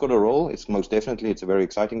 WebRTC, that's got a role. It's a very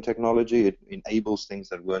exciting technology. It enables things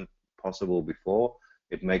that weren't possible before.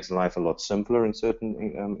 It makes life a lot simpler in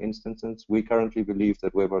certain instances. We currently believe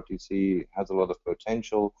that WebRTC has a lot of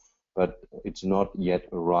potential, but it's not yet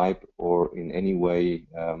ripe or in any way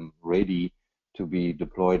ready to be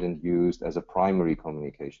deployed and used as a primary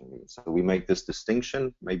communication means. So we make this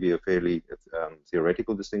distinction, maybe a fairly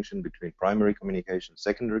theoretical distinction between primary communication,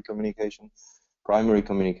 secondary communication. Primary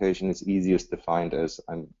communication is easiest defined as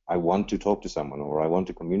I want to talk to someone or I want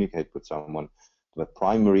to communicate with someone. The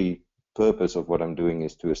primary purpose of what I'm doing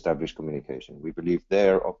is to establish communication. We believe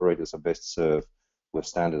their operators are best served with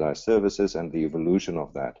standardized services and the evolution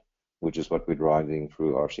of that, which is what we're driving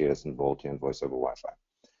through RCS and VoLTE and Voice over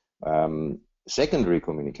Wi-Fi. Secondary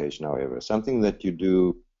communication, however, something that you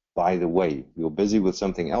do by the way. You're busy with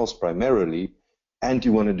something else primarily, and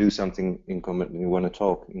you want to do something you want to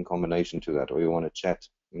talk in combination to that, or you want to chat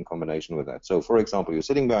in combination with that. So, for example, you're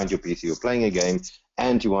sitting behind your PC, you're playing a game,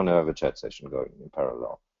 and you want to have a chat session going in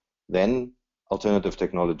parallel. Then alternative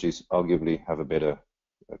technologies arguably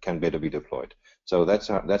can better be deployed. So that's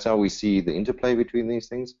how we see the interplay between these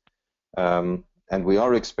things. And we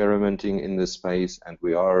are experimenting in this space, and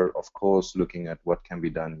we are, of course, looking at what can be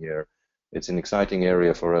done here. It's an exciting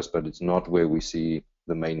area for us, but it's not where we see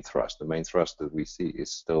the main thrust. The main thrust that we see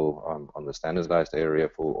is still on the standardized area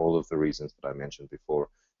for all of the reasons that I mentioned before.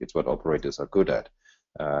 It's what operators are good at.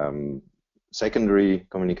 Secondary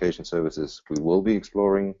communication services, we will be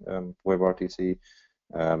exploring WebRTC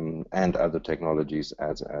and other technologies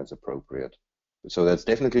as appropriate. So that's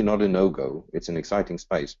definitely not a no-go. It's an exciting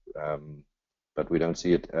space, but we don't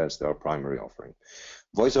see it as our primary offering.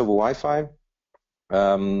 Voice over Wi-Fi,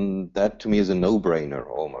 that to me is a no-brainer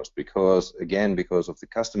almost, because of the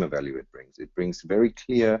customer value it brings. It brings very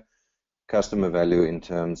clear customer value in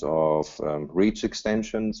terms of reach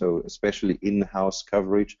extension, so especially in-house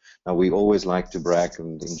coverage. Now, we always like to brag,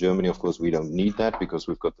 and in Germany, of course, we don't need that because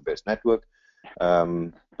we've got the best network.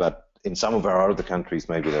 But in some of our other countries,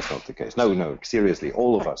 maybe that's not the case. No, seriously,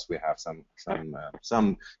 all of us, we have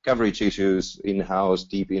some coverage issues in-house,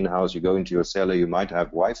 deep in-house. You go into your cellar, you might have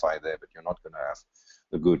Wi-Fi there, but you're not going to have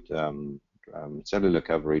a good cellular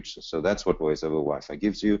coverage. So that's what Voice over Wi-Fi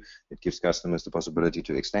gives you. It gives customers the possibility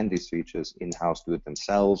to extend these features in-house, do it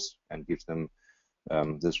themselves, and gives them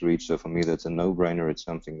this reach. So for me, that's a no-brainer. It's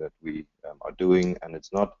something that we are doing, and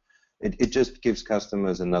it's not. It just gives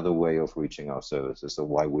customers another way of reaching our services, so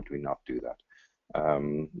why would we not do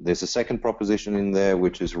that? There's a second proposition in there,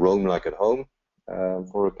 which is roam like at home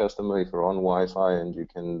for a customer if you're on Wi-Fi, and you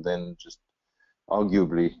can then just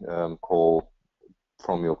arguably call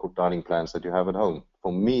from your dialing plans that you have at home.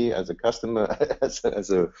 For me, as a customer, as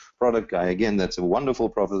a product guy, again, that's a wonderful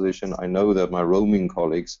proposition. I know that my roaming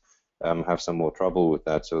colleagues have some more trouble with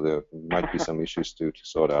that, so there might be some issues to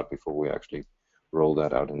sort out before we actually roll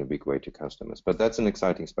that out in a big way to customers. But that's an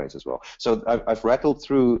exciting space as well. So I've rattled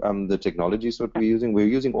through the technologies that we're using. We're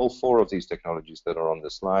using all 4 of these technologies that are on the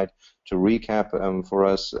slide. To recap, for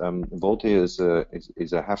us, VoLTE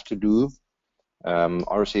is a have-to-do.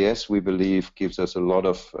 RCS, we believe, gives us a lot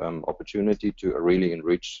of opportunity to really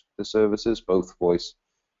enrich the services, both voice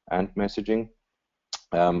and messaging.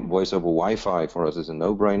 Voice over Wi-Fi for us is a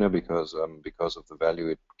no-brainer because of the value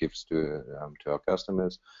it gives to our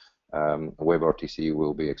customers. WebRTC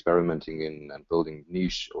will be experimenting in and building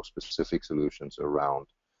niche or specific solutions around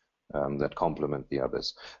that complement the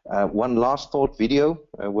others. One last thought, video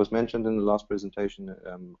was mentioned in the last presentation.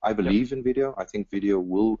 I believe in video. I think video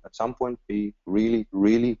will at some point be really,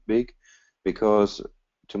 really big because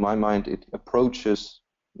to my mind it approaches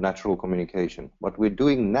natural communication. What we're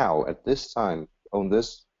doing now at this time on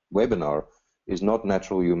this webinar is not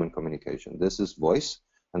natural human communication. This is voice,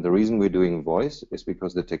 and the reason we're doing voice is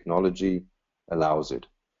because the technology allows it.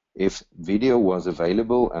 If video was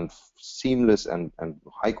available and seamless and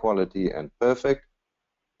high quality and perfect,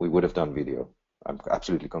 we would have done video. I'm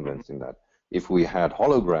absolutely convinced in that. If we had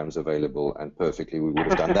holograms available and perfectly, we would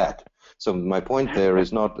have done that. So my point there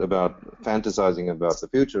is not about fantasizing about the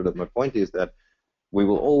future, but my point is that we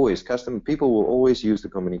will always, people will always use the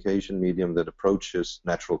communication medium that approaches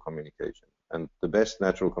natural communication. And the best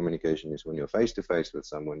natural communication is when you're face-to-face with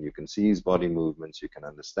someone. You can see his body movements, you can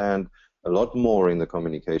understand a lot more in the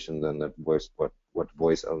communication than that voice, what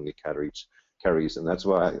voice only carries. And that's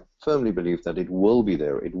why I firmly believe that it will be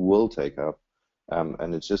there, it will take up.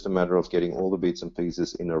 And it's just a matter of getting all the bits and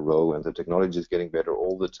pieces in a row, and the technology is getting better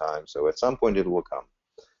all the time. So at some point it will come.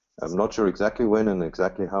 I'm not sure exactly when and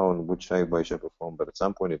exactly how and which way, shape, or form, but at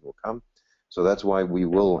some point it will come. So that's why we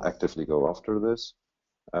will actively go after this.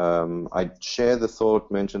 I share the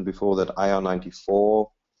thought mentioned before that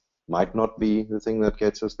IR94 might not be the thing that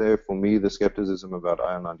gets us there. For me, the skepticism about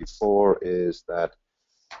IR94 is that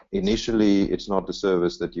initially it's not the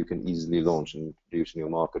service that you can easily launch and introduce in your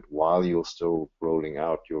market while you're still rolling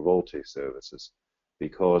out your VoLTE services,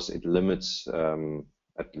 because it limits,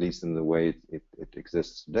 at least in the way it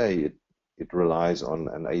exists today, it relies on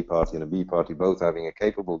an A party and a B party both having a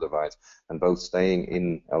capable device and both staying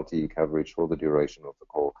in LTE coverage for the duration of the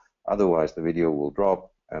call. Otherwise, the video will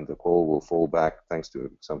drop and the call will fall back, thanks to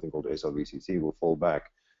something called SLVCC, will fall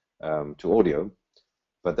back to audio.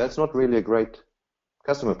 But that's not really a great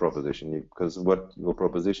customer proposition, because what your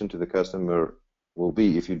proposition to the customer will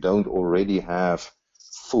be, if you don't already have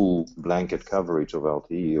full blanket coverage of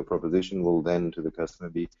LTE, your proposition will then to the customer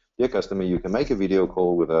be, dear customer, you can make a video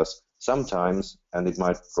call with us sometimes and it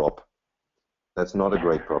might drop. That's not a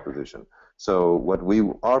great proposition. So what we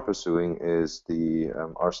are pursuing is the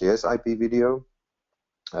RCS IP video,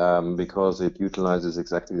 because it utilizes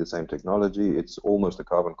exactly the same technology. It's almost a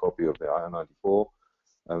carbon copy of the IR94.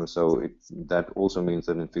 So that also means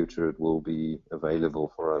that in future it will be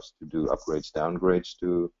available for us to do upgrades, downgrades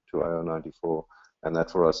to IR94. And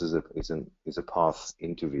that for us is a path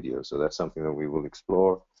into video. So that's something that we will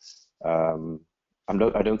explore. I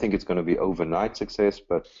don't think it's going to be overnight success,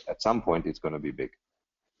 but at some point it's going to be big.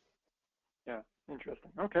 Yeah,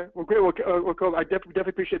 interesting. Okay, well, great. Well, I definitely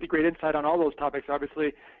appreciate the great insight on all those topics.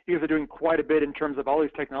 Obviously, you guys are doing quite a bit in terms of all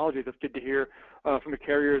these technologies. It's good to hear from the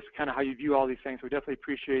carriers kind of how you view all these things. We definitely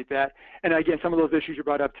appreciate that. And again, some of those issues you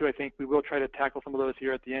brought up too, I think we will try to tackle some of those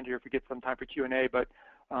here at the end here if we get some time for Q&A. But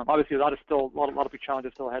obviously, a lot of big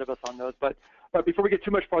challenges still ahead of us on those. But before we get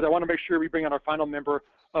too much farther, I want to make sure we bring on our final member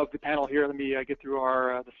of the panel here. Let me get through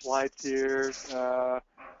the slides here.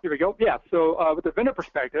 Here we go. Yeah. So with the vendor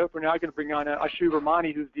perspective, we're now going to bring on Ashu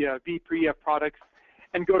Ramani, who's the VP of Products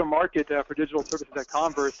and Go-to-Market for Digital Services at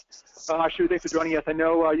Converse. Ashu, thanks for joining us. I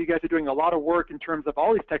know you guys are doing a lot of work in terms of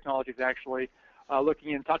all these technologies, actually.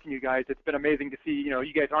 Looking and talking to you guys, it's been amazing to see,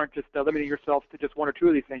 you guys aren't just limiting yourselves to just one or two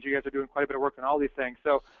of these things. You guys are doing quite a bit of work on all these things.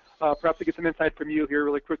 So perhaps to get some insight from you here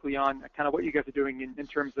really quickly on kind of what you guys are doing in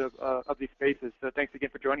terms of these spaces. So thanks again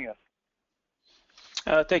for joining us.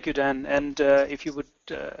 Thank you, Dan. And if you would,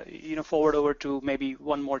 forward over to maybe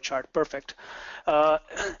one more chart. Perfect.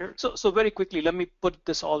 So very quickly, let me put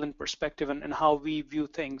this all in perspective and how we view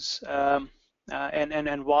things.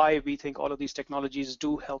 And why we think all of these technologies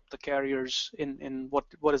do help the carriers in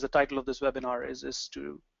what is the title of this webinar is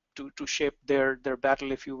to shape their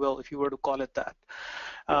battle, if you will, if you were to call it that.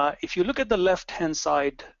 If you look at the left-hand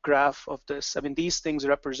side graph of this, I mean, these things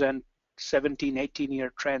represent 17,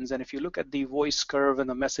 18-year trends. And if you look at the voice curve and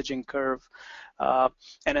the messaging curve, and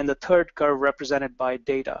then the third curve represented by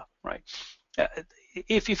data, right?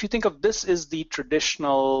 If you think of this as the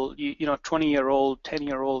traditional, 20-year-old,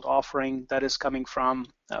 10-year-old offering that is coming from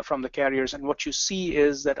the carriers, and what you see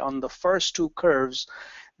is that on the first two curves,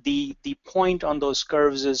 the point on those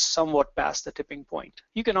curves is somewhat past the tipping point.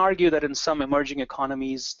 You can argue that in some emerging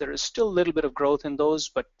economies there is still a little bit of growth in those,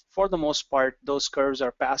 but for the most part those curves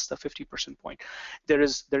are past the 50% point. There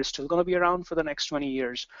is still going to be around for the next 20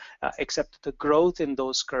 years, except that the growth in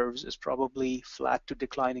those curves is probably flat to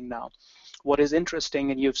declining now. What is interesting,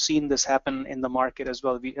 and you've seen this happen in the market as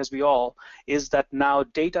well, as we all, is that now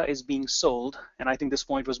data is being sold, and I think this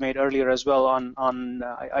point was made earlier as well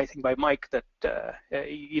I think by Mike, that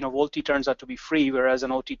VoLTE turns out to be free, whereas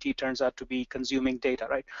an OTT turns out to be consuming data,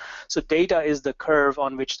 right? So data is the curve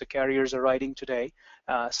on which the carriers are riding today,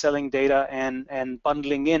 selling data and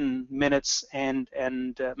bundling in minutes and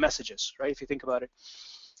messages, right? If you think about it.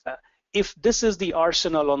 If this is the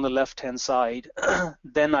arsenal on the left-hand side,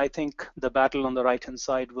 then I think the battle on the right-hand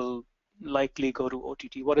side will likely go to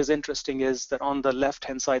OTT. What is interesting is that on the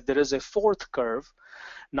left-hand side, there is a fourth curve,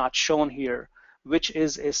 not shown here, which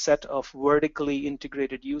is a set of vertically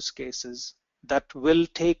integrated use cases that will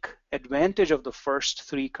take advantage of the first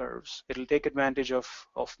three curves. It'll take advantage of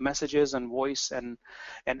messages and voice and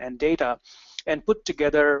data, and put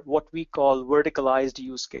together what we call verticalized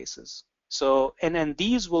use cases. So and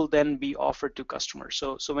these will then be offered to customers.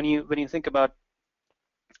 So when you think about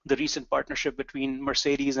the recent partnership between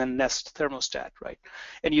Mercedes and Nest thermostat, right,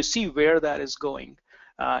 and you see where that is going,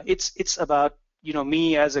 it's about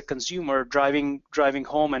me as a consumer driving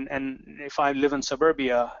home, and if I live in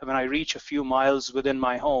suburbia, when I reach a few miles within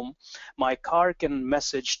my home, my car can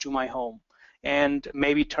message to my home and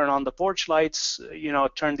maybe turn on the porch lights,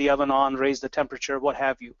 turn the oven on, raise the temperature, what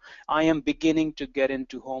have you. I am beginning to get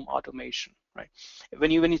into home automation, right?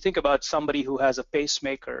 When you think about somebody who has a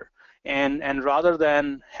pacemaker, and rather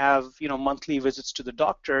than have monthly visits to the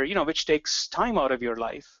doctor, which takes time out of your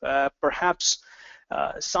life, perhaps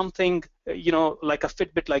something like a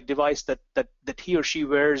Fitbit-like device that he or she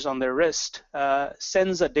wears on their wrist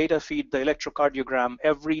sends a data feed, the electrocardiogram,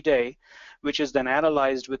 every day, which is then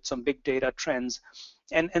analyzed with some big data trends.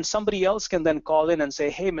 And somebody else can then call in and say,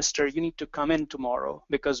 hey, mister, you need to come in tomorrow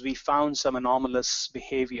because we found some anomalous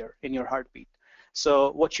behavior in your heartbeat.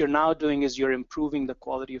 So what you're now doing is you're improving the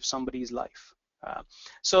quality of somebody's life.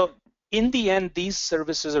 So in the end, these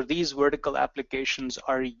services or these vertical applications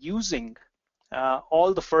are using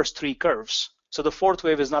all the first three curves. So the fourth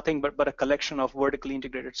wave is nothing but a collection of vertically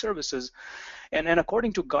integrated services. And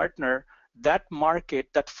according to Gartner, that market,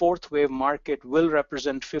 that fourth wave market, will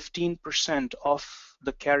represent 15% of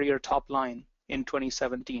the carrier top line in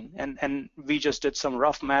 2017. And we just did some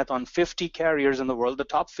rough math on 50 carriers in the world, the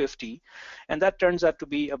top 50, and that turns out to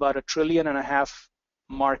be about $1.5 trillion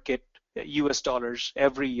market, US dollars,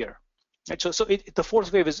 every year. So the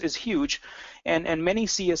fourth wave is huge, and many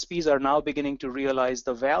CSPs are now beginning to realize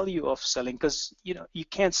the value of selling, because you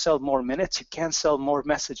can't sell more minutes, you can't sell more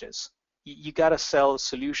messages. You got to sell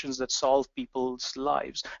solutions that solve people's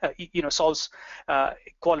lives, solves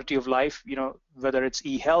quality of life, whether it's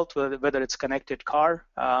e-health, whether it's connected car,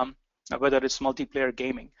 whether it's multiplayer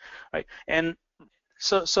gaming, right? And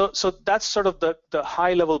so that's sort of the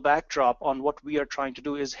high-level backdrop on what we are trying to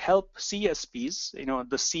do, is help CSPs.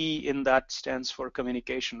 The C in that stands for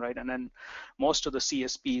communication, right? And then most of the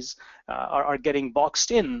CSPs are getting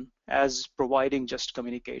boxed in as providing just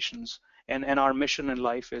communications. And our mission in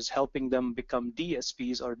life is helping them become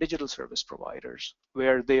DSPs, or digital service providers,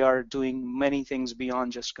 where they are doing many things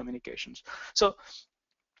beyond just communications. So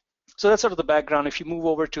that's sort of the background. If you move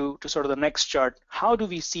over to sort of the next chart, how do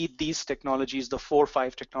we see these technologies, the 4 or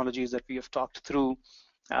 5 technologies that we have talked through,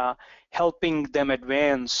 helping them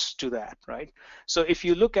advance to that, right? So if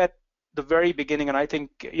you look at the very beginning, and I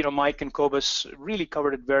think Mike and Cobus really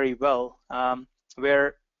covered it very well,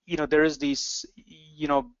 where there is these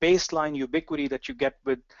baseline ubiquity that you get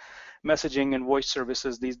with messaging and voice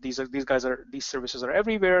services. These services are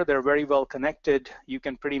everywhere. They're very well connected. You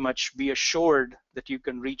can pretty much be assured that you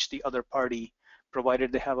can reach the other party,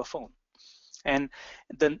 provided they have a phone. And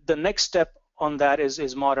the next step on that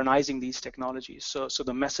is modernizing these technologies. So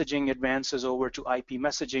the messaging advances over to IP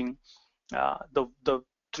messaging. The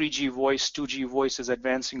 3G voice, 2G voice is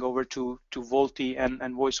advancing over to VoLTE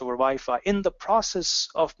and voice over Wi-Fi. In the process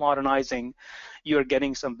of modernizing, you're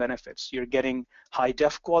getting some benefits. You're getting high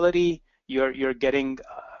def quality. You're getting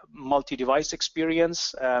multi-device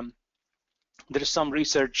experience. There's some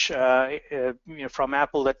research from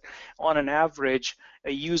Apple that on an average,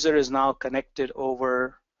 a user is now connected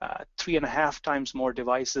over 3.5 times more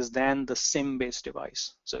devices than the SIM-based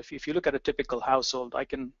device. So if you look at a typical household, I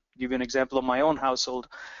can give you an example of my own household.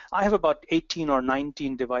 I have about 18 or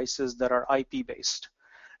 19 devices that are IP-based.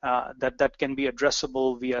 that can be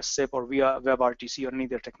addressable via SIP or via WebRTC or any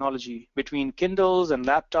other technology between Kindles and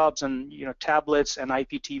laptops and tablets and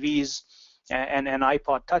IPTVs and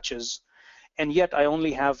iPod touches. And yet I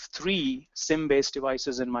only have 3 SIM-based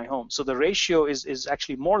devices in my home. So the ratio is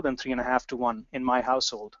actually more than 3.5 to 1 in my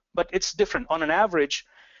household. But it's different. On an average,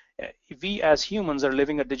 we as humans are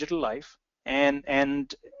living a digital life, and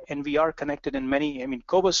we are connected in many. I mean,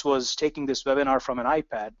 Cobus was taking this webinar from an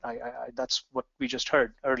iPad. That's what we just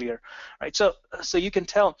heard earlier, right? So you can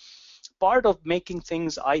tell part of making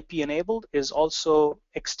things IP enabled is also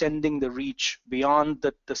extending the reach beyond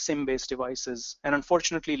the SIM-based devices. And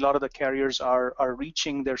unfortunately, a lot of the carriers are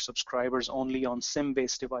reaching their subscribers only on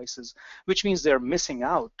SIM-based devices, which means they're missing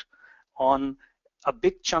out on a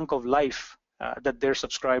big chunk of life that their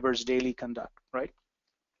subscribers daily conduct, right?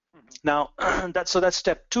 Now, that's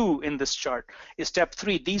step 2 in this chart. Is step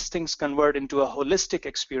 3, these things convert into a holistic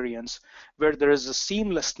experience where there is a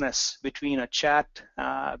seamlessness between a chat,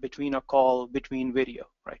 between a call, between video,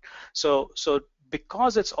 right? So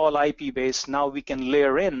because it's all IP based, now we can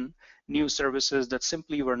layer in new services that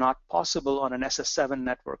simply were not possible on an SS7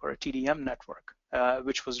 network or a TDM network,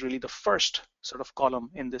 which was really the first sort of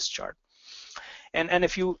column in this chart. And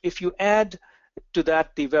if you add to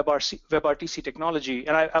that the WebRTC technology,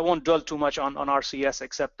 and I won't dwell too much on RCS,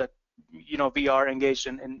 except that we are engaged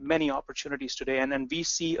in many opportunities today, and we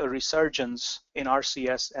see a resurgence in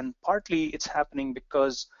RCS, and partly it's happening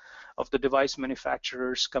because of the device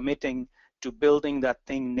manufacturers committing to building that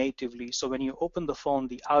thing natively. So when you open the phone,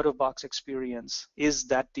 the out-of-box experience is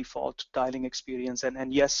that default dialing experience,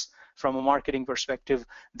 and yes, from a marketing perspective,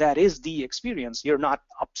 that is the experience. You're not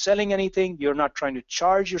upselling anything. You're not trying to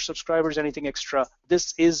charge your subscribers anything extra.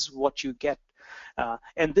 This is what you get.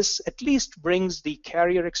 And this at least brings the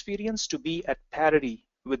carrier experience to be at parity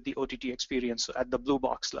with the OTT experience at the blue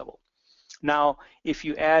box level. Now, if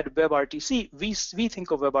you add WebRTC, we think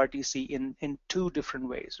of WebRTC in 2 different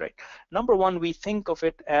ways, right? Number one, we think of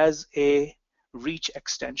it as a reach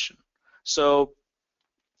extension.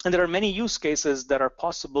 And there are many use cases that are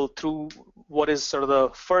possible through what is sort of the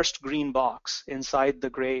first green box inside the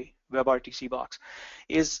gray WebRTC box.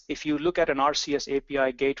 Is if you look at an RCS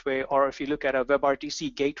API gateway, or if you look at a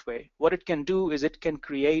WebRTC gateway, what it can do is it can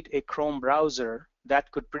create a Chrome browser that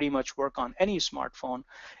could pretty much work on any smartphone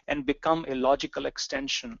and become a logical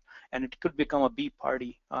extension, and it could become a B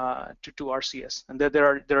party to RCS. And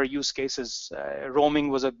there are use cases. Roaming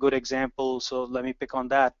was a good example, so let me pick on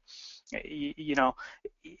that.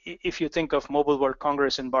 If you think of Mobile World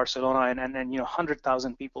Congress in Barcelona and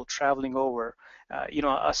 100,000 people traveling over,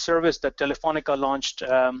 a service that Telefonica launched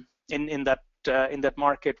in that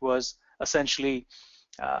market was essentially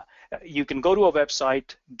you can go to a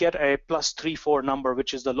website, get a +34 number,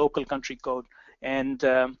 which is the local country code, and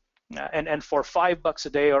for $5 a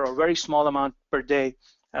day or a very small amount per day,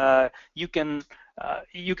 you can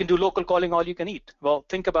do local calling all you can eat. Well,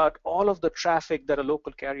 think about all of the traffic that a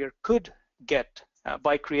local carrier could get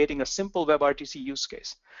by creating a simple WebRTC use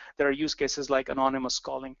case. There are use cases like anonymous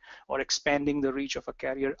calling or expanding the reach of a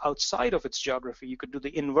carrier outside of its geography. You could do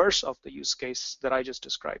the inverse of the use case that I just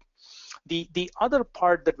described. The other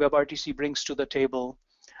part that WebRTC brings to the table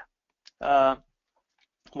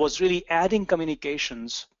was really adding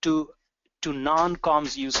communications to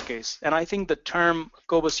non-comms use case. And I think the term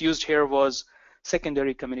Cobus used here was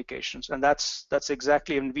secondary communications, and that's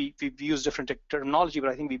exactly, and we've used different terminology, but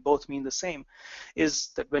I think we both mean the same, is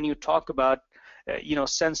that when you talk about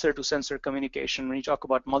sensor to sensor communication, when you talk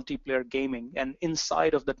about multiplayer gaming, and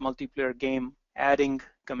inside of that multiplayer game adding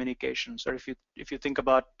communications, or if you think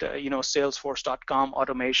about Salesforce.com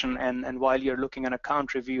automation, and while you're looking at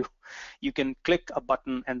account review, you can click a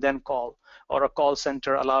button and then call, or a call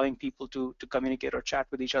center allowing people to communicate or chat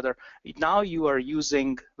with each other. Now you are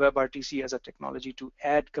using WebRTC as a technology to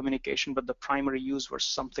add communication, but the primary use was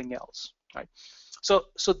something else, right? So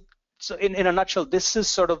in a nutshell, this is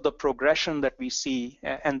sort of the progression that we see,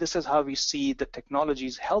 and this is how we see the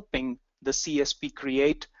technologies helping the CSP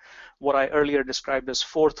create what I earlier described as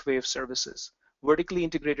 4th wave services, vertically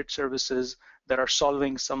integrated services that are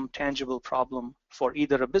solving some tangible problem for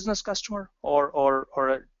either a business customer or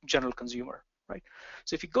a general consumer, right?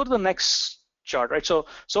 So if you go to the next chart, right? So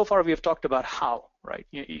far we have talked about how, right?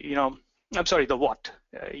 I'm sorry, the what,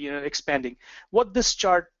 expanding. What this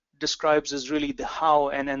chart describes is really the how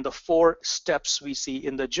and the 4 steps we see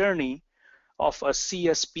in the journey of a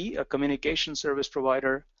CSP, a communication service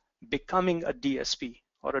provider, becoming a DSP,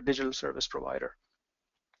 or a digital service provider.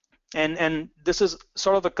 And this is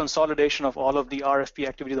sort of a consolidation of all of the RFP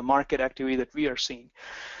activity, the market activity that we are seeing.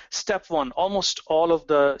 Step 1, almost all of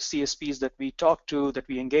the CSPs that we talk to, that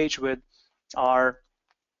we engage with, are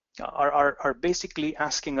are basically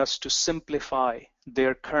asking us to simplify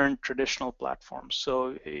their current traditional platforms.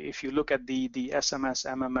 So if you look at the SMS,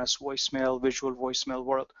 MMS, voicemail, visual voicemail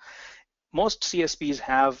world, most CSPs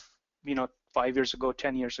have, 5 years ago,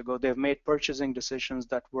 10 years ago, they've made purchasing decisions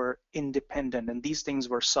that were independent, and these things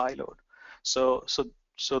were siloed. So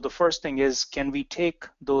the first thing is, can we take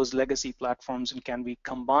those legacy platforms and can we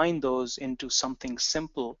combine those into something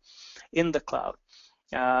simple in the cloud?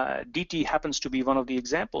 DT happens to be one of the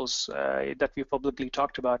examples that we publicly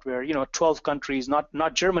talked about, where 12 countries,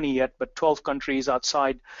 not Germany yet, but 12 countries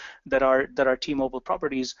outside that are T-Mobile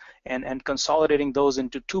properties, and consolidating those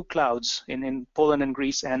into 2 clouds in Poland and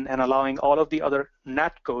Greece, and allowing all of the other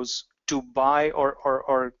NatCos to buy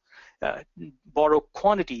or borrow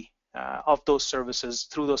quantity of those services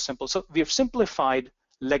through those simple. So we have simplified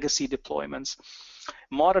legacy deployments.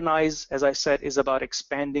 Modernize, as I said, is about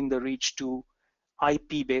expanding the reach to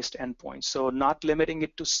IP-based endpoints, so not limiting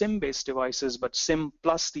it to SIM-based devices, but SIM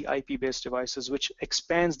plus the IP-based devices, which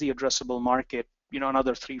expands the addressable market,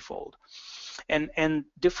 another threefold. And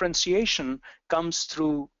differentiation comes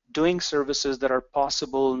through doing services that are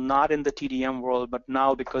possible not in the TDM world, but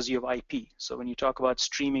now because you have IP. So when you talk about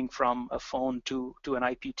streaming from a phone to an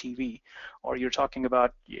IPTV, or you're talking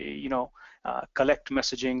about collect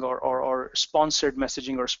messaging or sponsored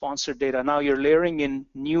messaging or sponsored data, now you're layering in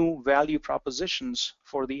new value propositions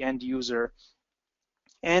for the end user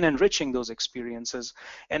and enriching those experiences.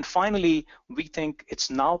 And finally, we think it's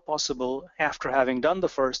now possible, after having done the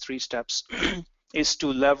first 3 steps, is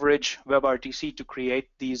to leverage WebRTC to create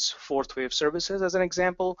these 4th wave services, as an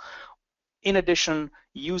example. In addition,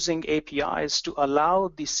 using APIs to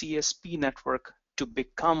allow the CSP network to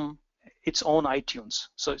become its own iTunes.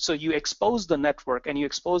 So you expose the network and you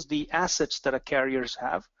expose the assets that carriers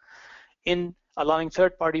have in allowing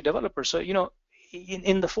third-party developers. So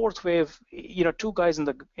in the 4th wave, 2 guys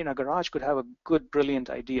in a garage could have a good, brilliant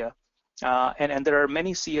idea. And there are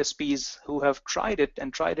many CSPs who have tried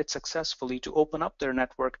it successfully to open up their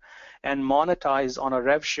network and monetize on a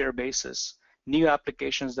rev share basis new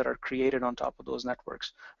applications that are created on top of those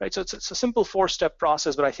networks, right? So it's a simple 4-step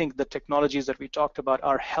process, but I think the technologies that we talked about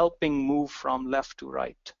are helping move from left to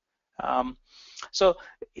right. So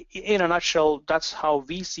in a nutshell, that's how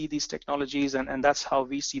we see these technologies, and that's how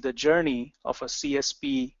we see the journey of a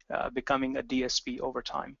CSP becoming a DSP over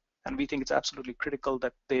time. And we think it's absolutely critical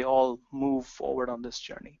that they all move forward on this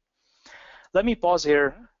journey. Let me pause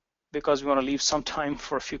here because we want to leave some time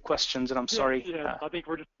for a few questions, and I'm sorry. Yeah, I think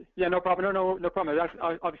we're just, no problem. No problem. That's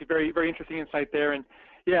obviously very interesting insight there. And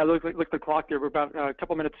yeah, look at the clock here. We're about a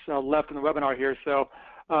couple minutes left in the webinar here. So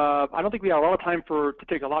I don't think we have a lot of time to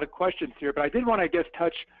take a lot of questions here, but I did want to, I guess,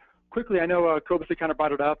 touch quickly. I know Kobus kind of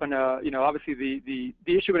brought it up, and obviously the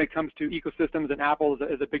issue when it comes to ecosystems, and Apple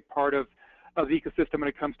is a big part of the ecosystem when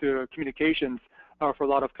it comes to communications for a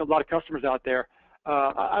lot of customers out there.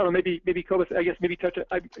 I don't know, maybe Kobus, I guess maybe touch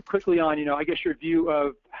quickly on, I guess your view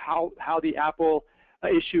of how the Apple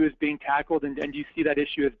issue is being tackled, and do you see that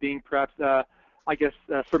issue as being perhaps, I guess,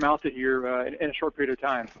 surmounted here in a short period of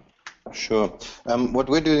time? Sure. What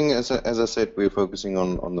we're doing, as I said, we're focusing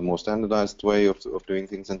on the more standardized way of doing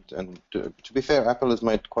things, and to be fair, Apple has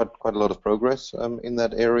made quite a lot of progress in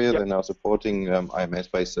that area. Yep. They're now supporting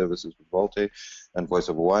IMS-based services with VoLTE and voice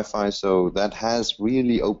over Wi-Fi, so that has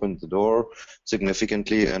really opened the door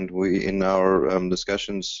significantly. And we, in our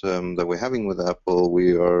discussions that we're having with Apple,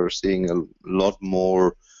 we are seeing a lot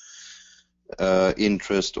more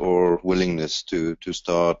interest or willingness to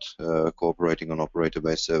start cooperating on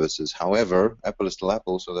operator-based services. However, Apple is still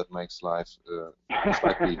Apple, so that makes life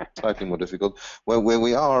slightly more difficult. Where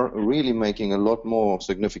we are really making a lot more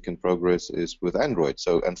significant progress is with Android.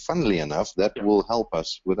 So, and funnily enough, that will help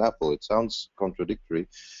us with Apple. It sounds contradictory,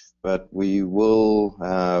 but we will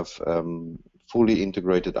have fully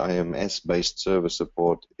integrated IMS-based service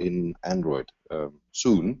support in Android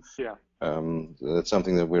soon. Yeah. That's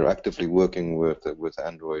something that we're actively working with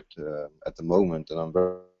Android at the moment, and I'm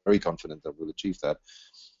very confident that we'll achieve that.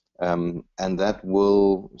 And that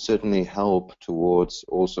will certainly help towards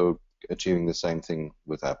also achieving the same thing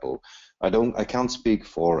with Apple. I can't speak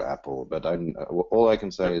for Apple, but all I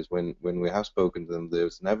can say is when we have spoken to them,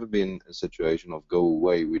 there's never been a situation of go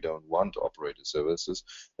away, we don't want operator services.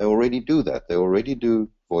 They already do that. They already do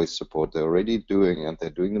voice support. They're already doing, and they're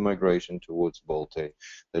doing the migration towards VoLTE.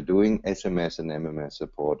 They're doing SMS and MMS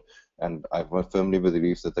support, and I firmly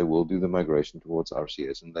believe that they will do the migration towards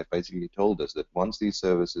RCS. And they basically told us that once these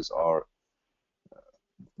services are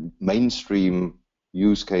mainstream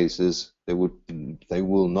use cases, they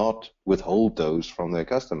will not withhold those from their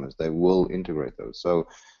customers. They will integrate those. So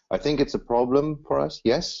I think it's a problem for us,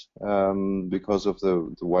 yes, because of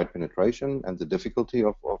the wide penetration and the difficulty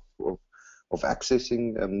of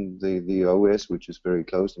accessing the OS, which is very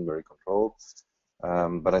closed and very controlled.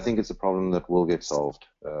 But I think it's a problem that will get solved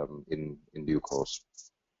in due course.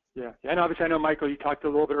 Yeah, and obviously I know, Michael, you talked a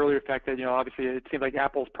little bit earlier, the fact that, obviously it seems like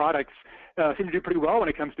Apple's products seem to do pretty well when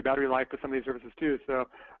it comes to battery life with some of these services too. So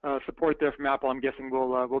support there from Apple, I'm guessing,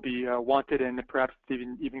 will be wanted, and perhaps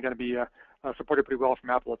even going to be supported pretty well from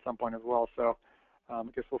Apple at some point as well. So I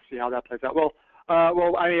guess we'll see how that plays out. Well,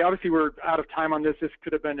 I mean, obviously we're out of time on this. This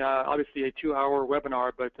could have been obviously a 2-hour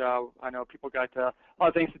webinar, but I know people got a lot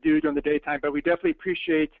of things to do during the daytime, but we definitely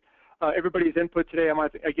appreciate everybody's input today. I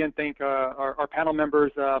want to again thank our panel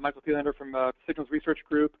members, Michael Thielander from Signals Research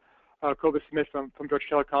Group, Kova Smith from Deutsche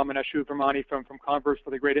Telekom, and Ashu Vermani from Converse for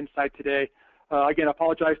the great insight today. Again, I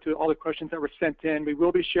apologize to all the questions that were sent in. We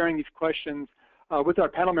will be sharing these questions with our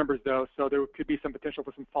panel members, though, so there could be some potential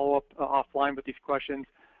for some follow-up offline with these questions.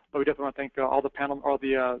 But we definitely want to thank all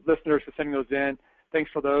the listeners for sending those in. Thanks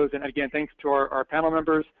for those, and again, thanks to our panel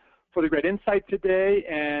members for the great insight today.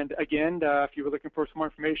 And again, if you were looking for some more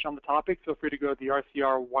information on the topic, feel free to go to the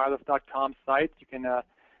rcrwireless.com site. You can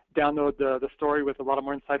download the story with a lot of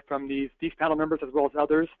more insight from these panel members as well as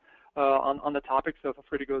others on the topic. So feel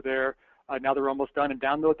free to go there now that we're almost done and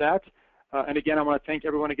download that. And again, I want to thank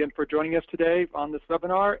everyone again for joining us today on this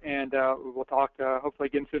webinar, and we'll talk hopefully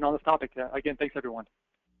again soon on this topic. Again, thanks everyone.